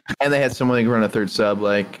 And they had someone who could run a third sub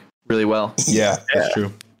really well. Yeah, that's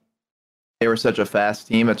true. They were such a fast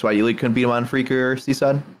team. That's why you couldn't beat them on Freak or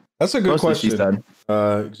Seaside. That's a good question.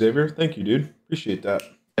 Xavier, thank you, dude. Appreciate that.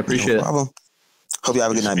 I appreciate it. Problem. Hope you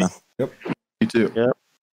have a good night, man. Yep. You too. Yep.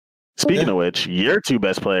 Speaking of which, your two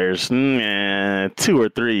best players, 2 or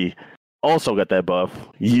 3. also got that buff.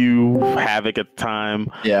 You Havoc at the time.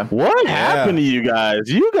 Yeah. What happened to you guys?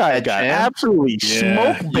 You guys got absolutely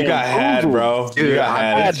smoked. You got had, bro. Dude, you got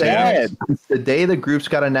had. The day the groups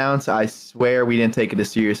got announced, I swear we didn't take it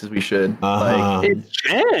as serious as we should. Uh-huh. Like, it's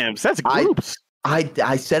champs. That's groups.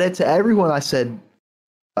 I said it to everyone. I said,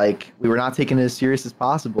 like, we were not taking it as serious as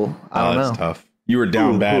possible. I don't know. That's tough. You were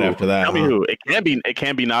down bad after that. Tell me who. It can't be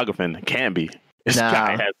Nagafin. It can't be. This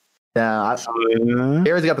guy has.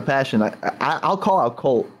 Aaron's got the passion. I'll call out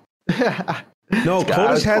Colt. No, Colt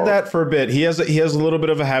has had that for a bit. He has a little bit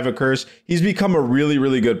of a Havoc curse. He's become a really,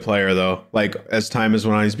 really good player, though. Like, as time has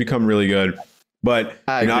went on, he's become really good. But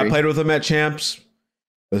I played with him at Champs.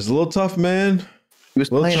 It was a little tough, man. He was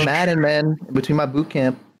playing Madden, man, between my boot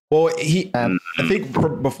camp. Well, I think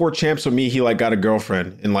before Champs with me, he like got a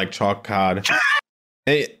girlfriend in like Chalk COD.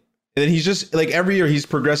 And then he's just like every year he's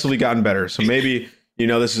progressively gotten better. So maybe,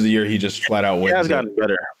 this is the year he just flat out wins. He has gotten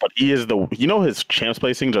better, but he is his Champs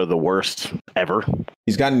placings are the worst ever.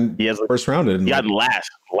 He has first rounded. He got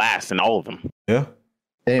last in all of them. Yeah.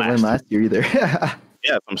 They didn't win last year either.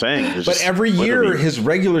 Yeah, I'm saying. But every year his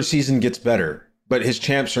regular season gets better, but his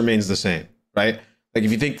Champs remains the same, right? Like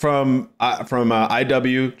if you think from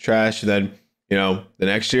IW trash, then the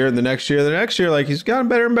next year and the next year, and the next year, like he's gotten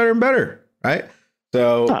better and better and better, right?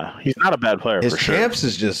 So he's not a bad player. His for sure. Champs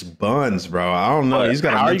is just buns, bro. I don't know. But he's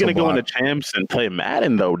got. How are you going to go into Champs and play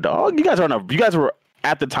Madden though, dog? You guys were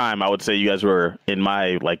at the time. I would say you guys were in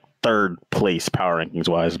my like third place power rankings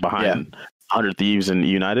wise, behind 100 Thieves and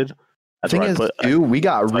United. That's where I put. We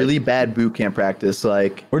got really bad boot camp practice.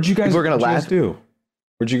 Like, where'd you guys? Where'd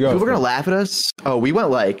you go? People were gonna laugh at us. Oh, we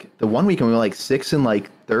went like the one weekend. We went like 6 and like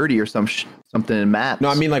 30 or something in maps. No,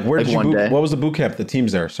 I mean like where did you? What was the boot camp? The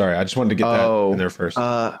teams there. Sorry, I just wanted to get that in there first.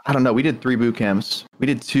 I don't know. We did 3 boot camps. We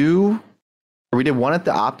did 2, or we did 1 at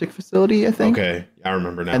the optic facility, I think. Okay, I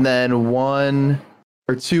remember now. And then 1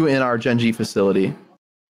 or 2 in our Gen G facility.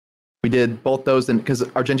 We did both those because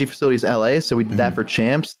our Gen G facility is LA, so we did that for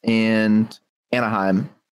Champs and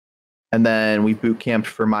Anaheim, and then we boot camped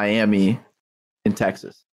for Miami in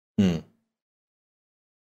Texas. But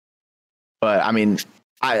I mean,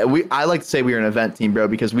 I like to say we were an event team, bro,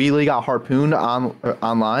 because we got harpooned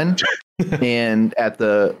online and at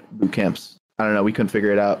the boot camps. I don't know, we couldn't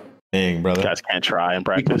figure it out. Dang, brother, you guys can't try and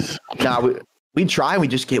practice. We try. We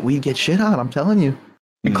get shit on. I'm telling you,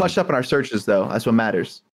 we clutched up in our searches though. That's what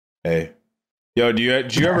matters. Hey, yo, do you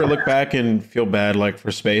ever look back and feel bad like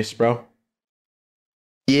for space, bro?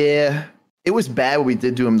 Yeah, it was bad when we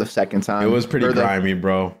did do them the second time. It was pretty grimy,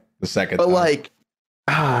 bro. The second time. But like,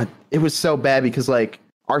 it was so bad because like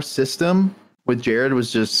our system with Jared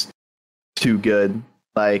was just too good.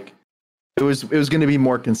 Like it was going to be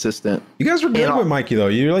more consistent. You guys were good with Mikey though.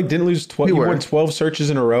 You like didn't lose 12. You won 12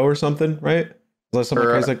 searches in a row or something, right? Was that something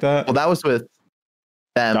crazy like that? Well, that was with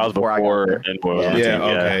them. That was before Envoy.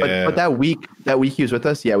 Yeah. But that week he was with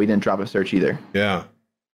us. Yeah, we didn't drop a search either. Yeah.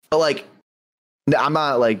 But like, I'm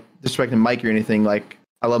not like disrespecting Mikey or anything. Like,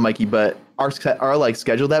 I love Mikey, but our like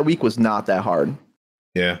schedule that week was not that hard.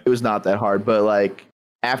 Yeah, it was not that hard. But like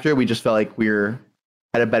after, we just felt like we had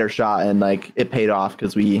a better shot, and like it paid off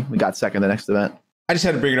because we got second the next event. I just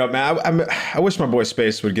had to bring it up, man. I wish my boy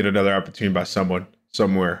Space would get another opportunity by someone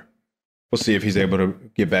somewhere. We'll see if he's able to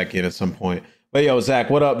get back in at some point. But yo, Zach,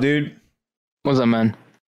 what up, dude? What's up, man?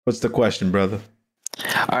 What's the question, brother?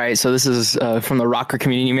 All right, so this is from the Rocker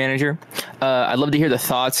community manager. I'd love to hear the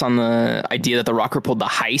thoughts on the idea that the Rocker pulled the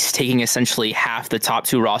heist, taking essentially half the top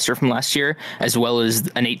 2 roster from last year, as well as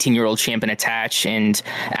an 18-year-old champ in attach and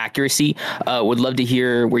accuracy. Would love to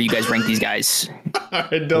hear where you guys rank these guys. All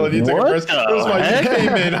right, Dylan, you took it first. First of all, you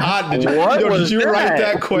came in hot. Did you write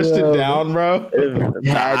that question down, bro?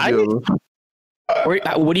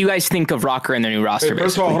 What do you guys think of Rocker and their new roster?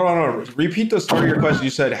 First of all, hold on. Repeat the start of your question. You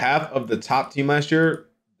said half of the top team last year.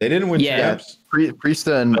 They didn't win champs.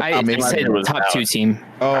 Priesta and I said top 2 team.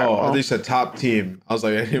 Oh, they said top team. I was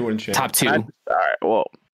like, I didn't win champs. Top 2. All right. Well,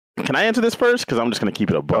 can I answer this first? Because I'm just going to keep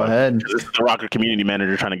it a buck. Go ahead. This is the Rocker community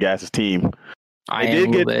manager trying to gas his team. I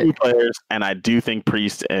did get 2 players, and I do think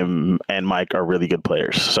Priest and Mike are really good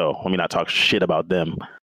players. So let me not talk shit about them.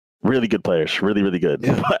 Really good players. Really, really good.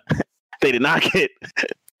 Yeah. But they did not get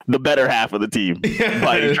the better half of the team.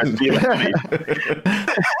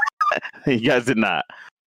 You guys did not.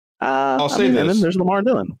 I'll say this. And then there's Lamar and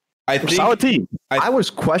Dylan. I think solid team. I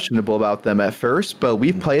was questionable about them at first, but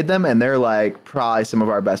we've played them, and they're like probably some of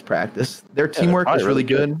our best practice. Their teamwork is really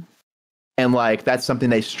good, and like that's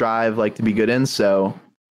something they strive like to be good in. So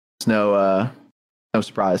it's no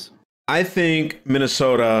surprise. I think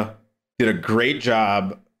Minnesota did a great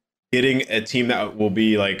job getting a team that will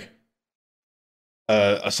be like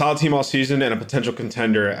a solid team all season and a potential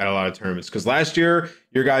contender at a lot of tournaments. Because last year,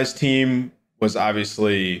 your guys' team was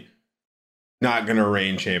obviously not going to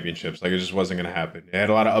reign championships. Like, it just wasn't going to happen. It had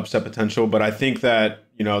a lot of upset potential, but I think that,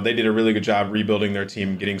 you know, they did a really good job rebuilding their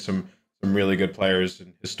team, getting some really good players,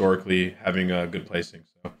 and historically having a good placing.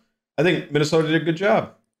 So I think Minnesota did a good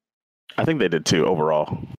job. I think they did too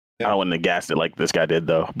overall. Yeah. I wouldn't have gassed it like this guy did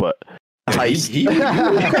though, but he kind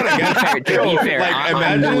of gassed it. Like,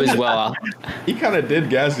 imagine as well. He kind of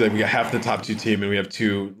did gas it. Like, we got half the top 2 team, and we have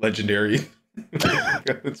 2 legendary.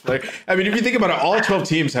 It's like, I mean, if you think about it, all 12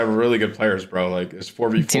 teams have really good players, bro. Like, it's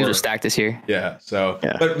 4v4. Teams are stacked this year. Yeah. So,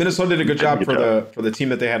 but Minnesota did a good job for the team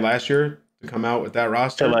that they had last year to come out with that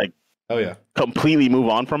roster. To, like, oh yeah, completely move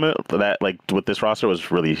on from it. That, like, with this roster was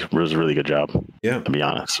a really good job. Yeah, to be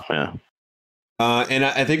honest. Yeah. And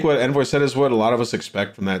I think what Envoy said is what a lot of us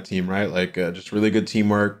expect from that team, right? Like, just really good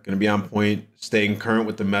teamwork, going to be on point, staying current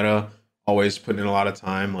with the meta, always putting in a lot of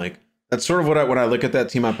time. Like, that's sort of what when I look at that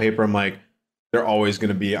team on paper, I'm like, they're always going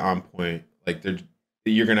to be on point. Like,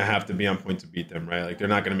 you're going to have to be on point to beat them, right? Like, they're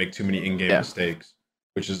not going to make too many in-game mistakes,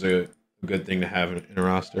 which is a good thing to have in a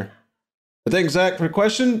roster. But thanks, Zach, for the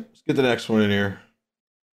question. Let's get the next one in here.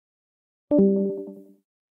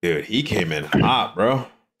 Dude, he came in hot, bro.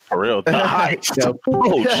 For real. Oh,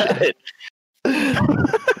 shit.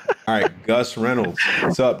 All right, Gus Reynolds.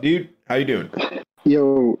 What's up, dude? How you doing?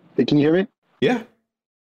 Yo, can you hear me? Yeah.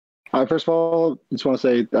 All right, first of all, just want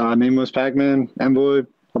to say, name was Pac-Man, Envoy,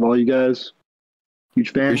 of all you guys.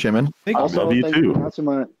 Huge fan. Appreciate it, man. Love you too.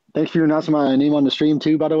 Thanks for announcing my name on the stream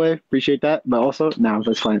too, by the way. Appreciate that. But also,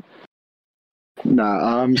 that's fine.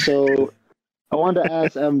 So I wanted to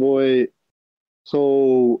ask Envoy,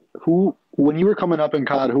 so when you were coming up in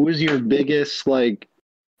COD, who was your biggest, like,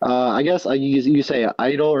 I guess you say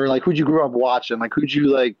idol, or like who'd you grow up watching? Like, who'd you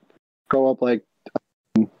like grow up, like,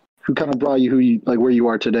 who kind of brought you like where you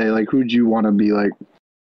are today? Like, who'd you want to be like?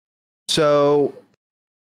 So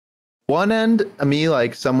one end of me,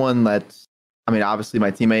 like someone that's, I mean, obviously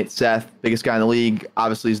my teammate Seth, biggest guy in the league,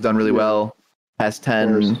 obviously he's done really well, past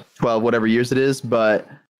 10, 12, whatever years it is. But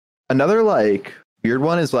another like weird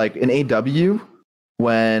one is like an AW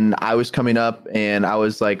when I was coming up and I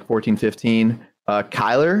was like 14, 15,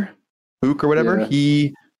 Kyler, Hook or whatever,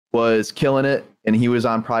 he was killing it and he was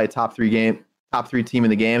on probably top 3 team in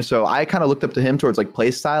the game. So I kind of looked up to him towards like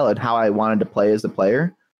play style and how I wanted to play as a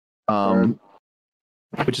player.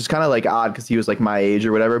 Which is kind of like odd because he was like my age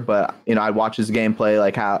or whatever, but you know, I'd watch his gameplay,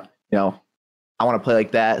 like how, you know, I want to play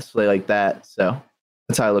like that, play like that. So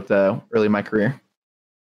that's how I looked early in my career.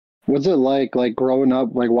 What's it like growing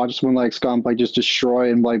up, like watching someone like Scump, like just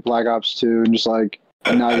destroy in like Black Ops 2 and just like,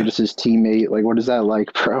 and now you're just his teammate. Like, what is that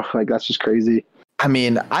like, bro? Like, that's just crazy. I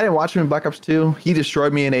mean, I didn't watch him in Black Ops 2. He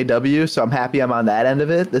destroyed me in AW, so I'm happy I'm on that end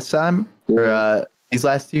of it this time for these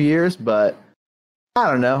last 2 years, but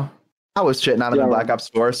I don't know. I was shitting on him in Black Ops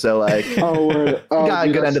 4, so like, got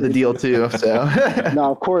a good end of the deal too. So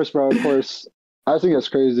no, of course, bro, of course. I think that's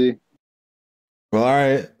crazy. Well, all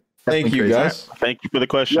right. Thank you, guys. Thank you for the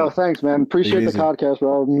question. Yo, thanks, man. Appreciate the podcast,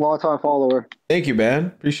 bro. I'm a long-time follower. Thank you, man.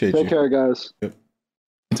 Appreciate you. Take care, guys. Yep.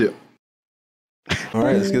 You too. All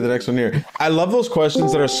right, let's get the next one here. I love those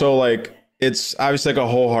questions that are so like, it's obviously like a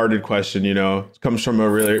wholehearted question, you know, it comes from a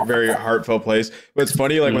really very heartfelt place. But it's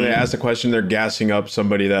funny, like when they ask the question, they're gassing up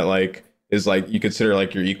somebody that like is like you consider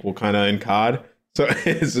like your equal kind of in COD. So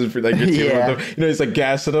it's just like your team, you know, he's like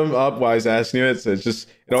gassing them up while he's asking you it. So it's just,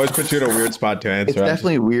 it always puts you in a weird spot to answer. It's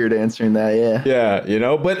definitely weird answering that, yeah, you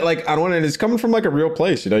know, but like on one end, it's coming from like a real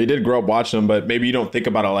place. You know, you did grow up watching them, but maybe you don't think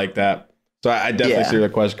about it like that. So I definitely see where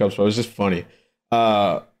the question comes from. It's just funny.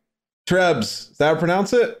 Trebs, is that how I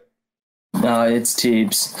pronounce it? No, it's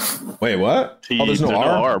Teebs. Wait, what? Oh, there's no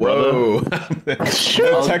R, Whoa.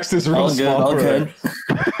 The text is real small. All good.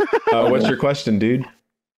 What's your question, dude?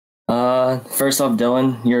 First off,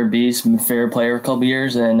 Dylan, you're a beast, my favorite player a couple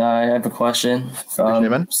years, and I have a question.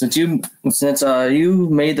 Since you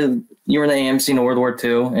made you were in the AM scene in World War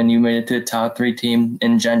II, and you made it to the top 3 team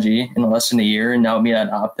in Genji in less than a year, and now being at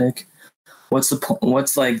Optic, what's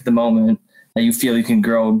like the moment that you feel you can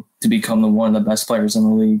grow to become one of the best players in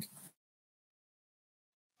the league?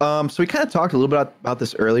 So we kind of talked a little bit about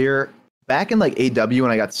this earlier. Back in like AW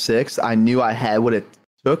when I got 6th, I knew I had what it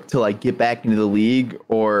took to like get back into the league,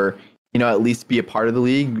 or you know, at least be a part of the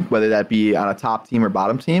league, whether that be on a top team or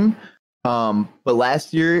bottom team. But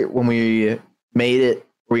last year when we made it,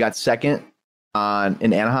 we got 2nd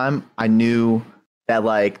in Anaheim, I knew that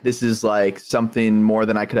like this is like something more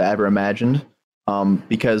than I could have ever imagined.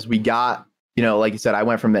 Because we got, you know, like you said, I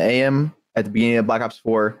went from the AM at the beginning of Black Ops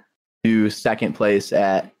 4 to 2nd place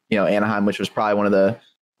at, you know, Anaheim, which was probably one of the,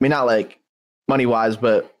 I mean, not like money wise,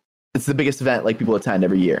 but it's the biggest event like people attend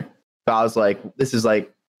every year. So I was like, this is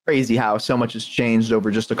like crazy how so much has changed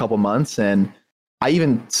over just a couple months. And I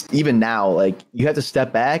even now, like, you have to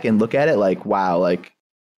step back and look at it like, wow, like,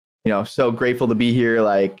 so grateful to be here.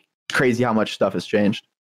 Like, crazy how much stuff has changed.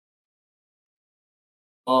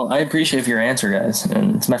 Well, I appreciate your answer, guys,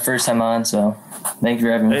 and it's my first time on, so thank you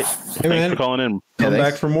for having me. Hey, thanks for calling in. Come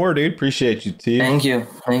back for more, dude. Appreciate you, T. Thank you.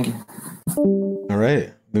 All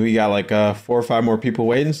right, we got like 4 or 5 more people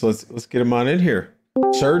waiting, so let's get them on in here.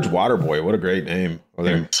 Surge Waterboy, what a great name.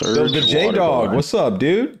 Surge the J Dog, what's up,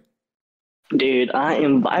 dude? Dude, I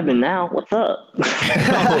am vibing now. What's up?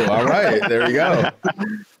 Oh, all right, there we go.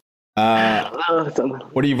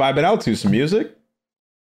 What are you vibing out to? Some music?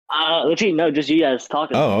 Actually, no, just you guys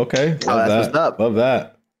talking. Oh, okay. Love that. What's up. Love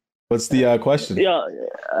that. What's the question? Yeah.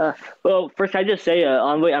 Well, first, I just say,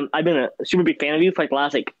 Envoy, I've been a super big fan of you for like the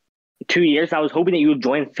last 2 years. I was hoping that you would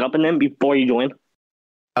join Scupping them before you joined.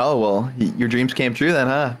 Oh, well, your dreams came true then,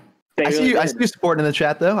 huh? I see you supporting in the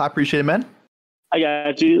chat, though. I appreciate it, man. I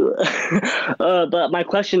got you. But my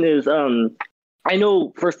question is, I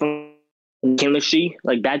know first from chemistry,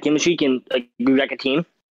 like bad chemistry can wreck a team.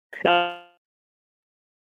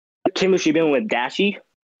 Chemistry been with Dashy,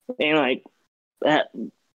 and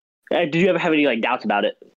do you ever have any doubts about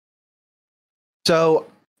it? So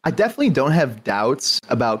I definitely don't have doubts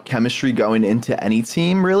about chemistry going into any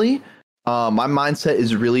team, really. My mindset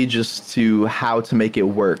is really just to how to make it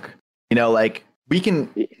work.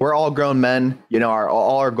 We're all grown men,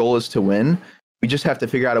 all our goal is to win. We just have to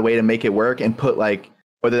figure out a way to make it work and put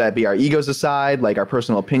whether that be our egos aside, our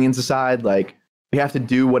personal opinions aside, we have to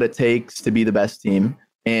do what it takes to be the best team.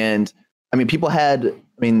 And I mean,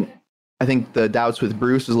 I think the doubts with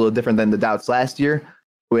Bruce was a little different than the doubts last year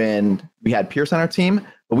when we had Pierce on our team,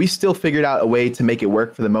 but we still figured out a way to make it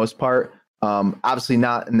work for the most part. Obviously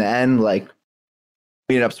not in the end, we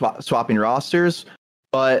ended up swapping rosters,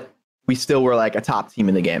 but we still were a top team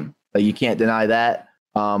in the game. You can't deny that.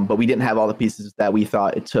 But we didn't have all the pieces that we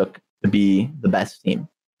thought it took to be the best team.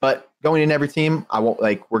 But going in every team,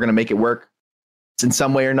 we're going to make it work in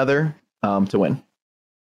some way or another to win.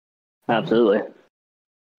 Absolutely.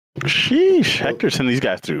 Sheesh, Hector sent these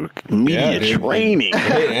guys through media training.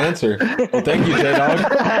 Great answer. Well, thank you, J-Dog.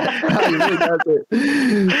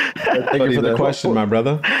 Thank you for the question, my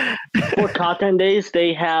brother. For content days,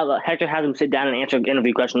 they have Hector has them sit down and answer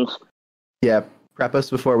interview questions. Yeah, prep us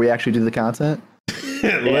before we actually do the content.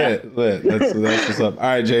 Lit. That's what's up. All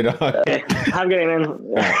right, J-Dog. Okay. Have a good day, man.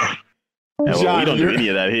 Yeah, well, we don't do any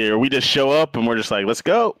of that here. We just show up and we're just like, let's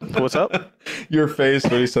go. What's up? Your face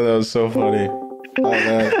when he said that was so funny. Oh,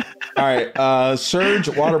 man. All right, Surge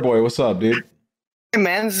Waterboy, what's up, dude? Hey,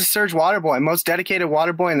 man, this is Surge Waterboy, most dedicated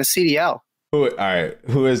waterboy in the CDL. All right,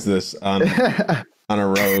 who is this on a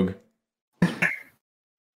rogue?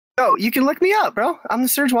 Oh, you can look me up, bro. I'm the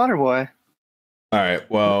Surge Waterboy. All right,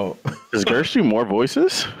 well, does Gersh do more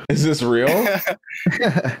voices? Is this real?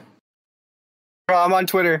 Bro, I'm on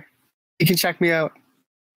Twitter. You can check me out.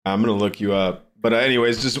 I'm gonna look you up. But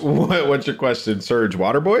anyways, just what's your question, Surge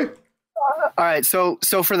Waterboy? All right, so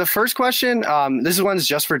for the first question, this one's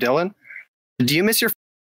just for Dylan. Do you miss your?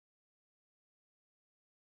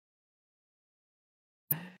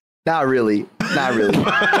 Not really. Joe's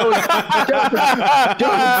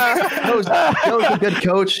a good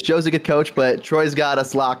coach. Joe's a good coach, but Troy's got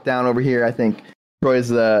us locked down over here. I think Troy's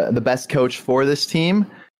the best coach for this team.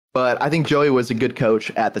 But I think Joey was a good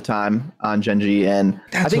coach at the time on Gen G, and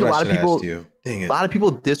I think a lot of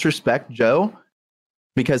people disrespect Joe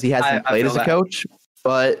because he hasn't played as a coach, he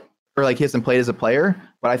hasn't played as a player.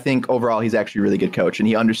 But I think overall he's actually a really good coach, and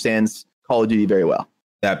he understands Call of Duty very well.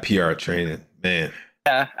 That PR training, man.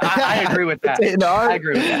 Yeah, I agree with that. I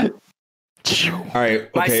agree with that. All right.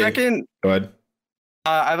 Okay. My second. Go ahead.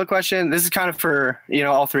 I have a question. This is kind of for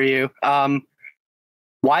all three of you.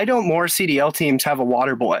 Why don't more CDL teams have a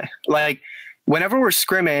water boy? Whenever we're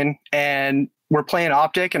scrimming and we're playing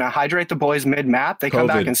optic and I hydrate the boys mid map, they come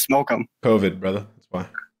back and smoke them. COVID, brother. That's why.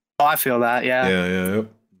 Oh, I feel that. Yeah.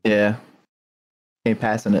 Yeah. Ain't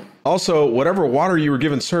passing it. Also, whatever water you were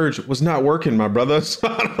giving Surge was not working, my brother. So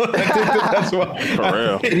I think that's why. For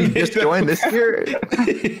real. Did he just join this year?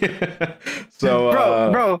 Yeah. So,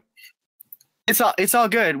 bro, it's all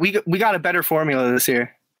good. We got a better formula this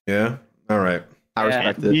year. Yeah. All right. I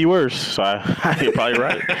respect it. Be worse. So you're probably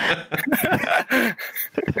right. That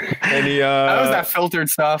was that filtered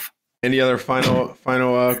stuff. Any other final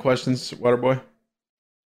questions, Waterboy?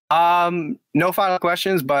 No final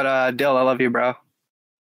questions, but Dill, I love you, bro.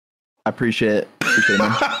 I appreciate it.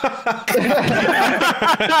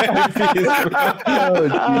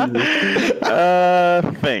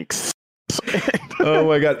 Man. Thanks. Oh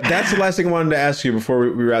my God. That's the last thing I wanted to ask you before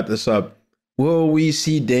we wrap this up. Will we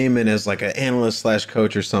see Damon as like an analyst /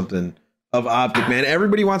 coach or something of Optic, man?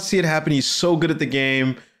 Everybody wants to see it happen. He's so good at the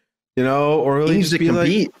game, you know, or will he just be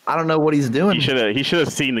compete. Like, I don't know what he's doing. He should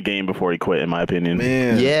have seen the game before he quit, in my opinion.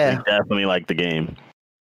 Man. Yeah. He definitely liked the game.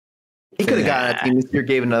 He could have gotten a team this year,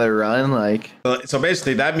 gave another run. Like, so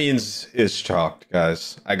basically that means it's chalked,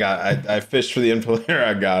 guys. I fished for the inflator.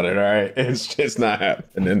 I got it. All right. It's just not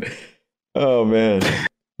happening. Oh man.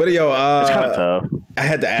 But yo, it's kind of tough. I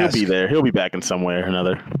had to ask. He'll be there. He'll be back in some way or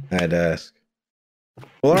another. I had to ask.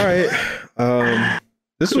 Well, all right.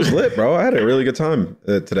 This was lit, bro. I had a really good time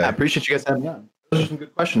today. I appreciate you guys having me on. Those are some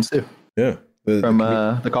good questions too. Yeah. From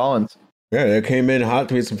the Collins. Yeah, they came in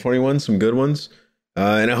hot. We had some funny ones, some good ones.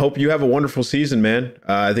 And I hope you have a wonderful season, man.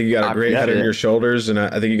 I think you got a great head on your shoulders, and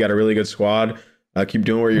I think you got a really good squad. Keep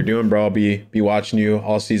doing what you're doing, bro. I'll be watching you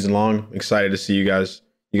all season long. Excited to see you guys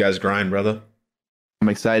grind, brother. I'm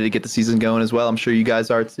excited to get the season going as well. I'm sure you guys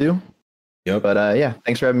are too. Yep. But yeah,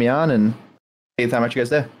 thanks for having me on, and take the time out you guys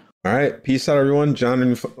there. All right. Peace out, everyone. John,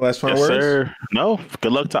 any last final words? Sir. No.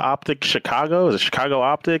 Good luck to Optic Chicago. Is it Chicago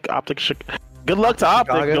Optic? Good luck to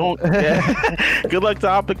Optic. Good luck to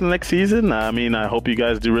Optic the next season. I mean, I hope you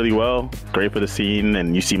guys do really well. Great for the scene,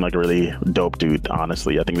 and you seem like a really dope dude,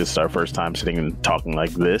 honestly. I think this is our first time sitting and talking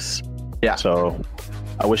like this. Yeah. So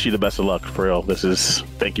I wish you the best of luck, for real.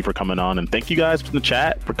 Thank you for coming on, and thank you guys in the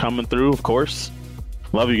chat for coming through, of course.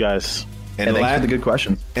 Love you guys. And thanks for the good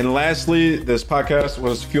questions. And lastly, this podcast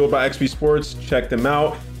was fueled by XP Sports. Check them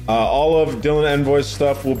out. All of Dylan Envoy's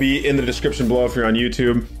stuff will be in the description below if you're on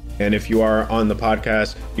YouTube. And if you are on the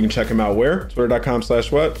podcast, you can check him out where?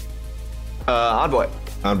 Twitter.com/what? Envoy.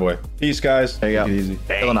 Envoy. Peace, guys. There you go. Take it easy.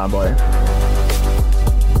 Dylan Envoy.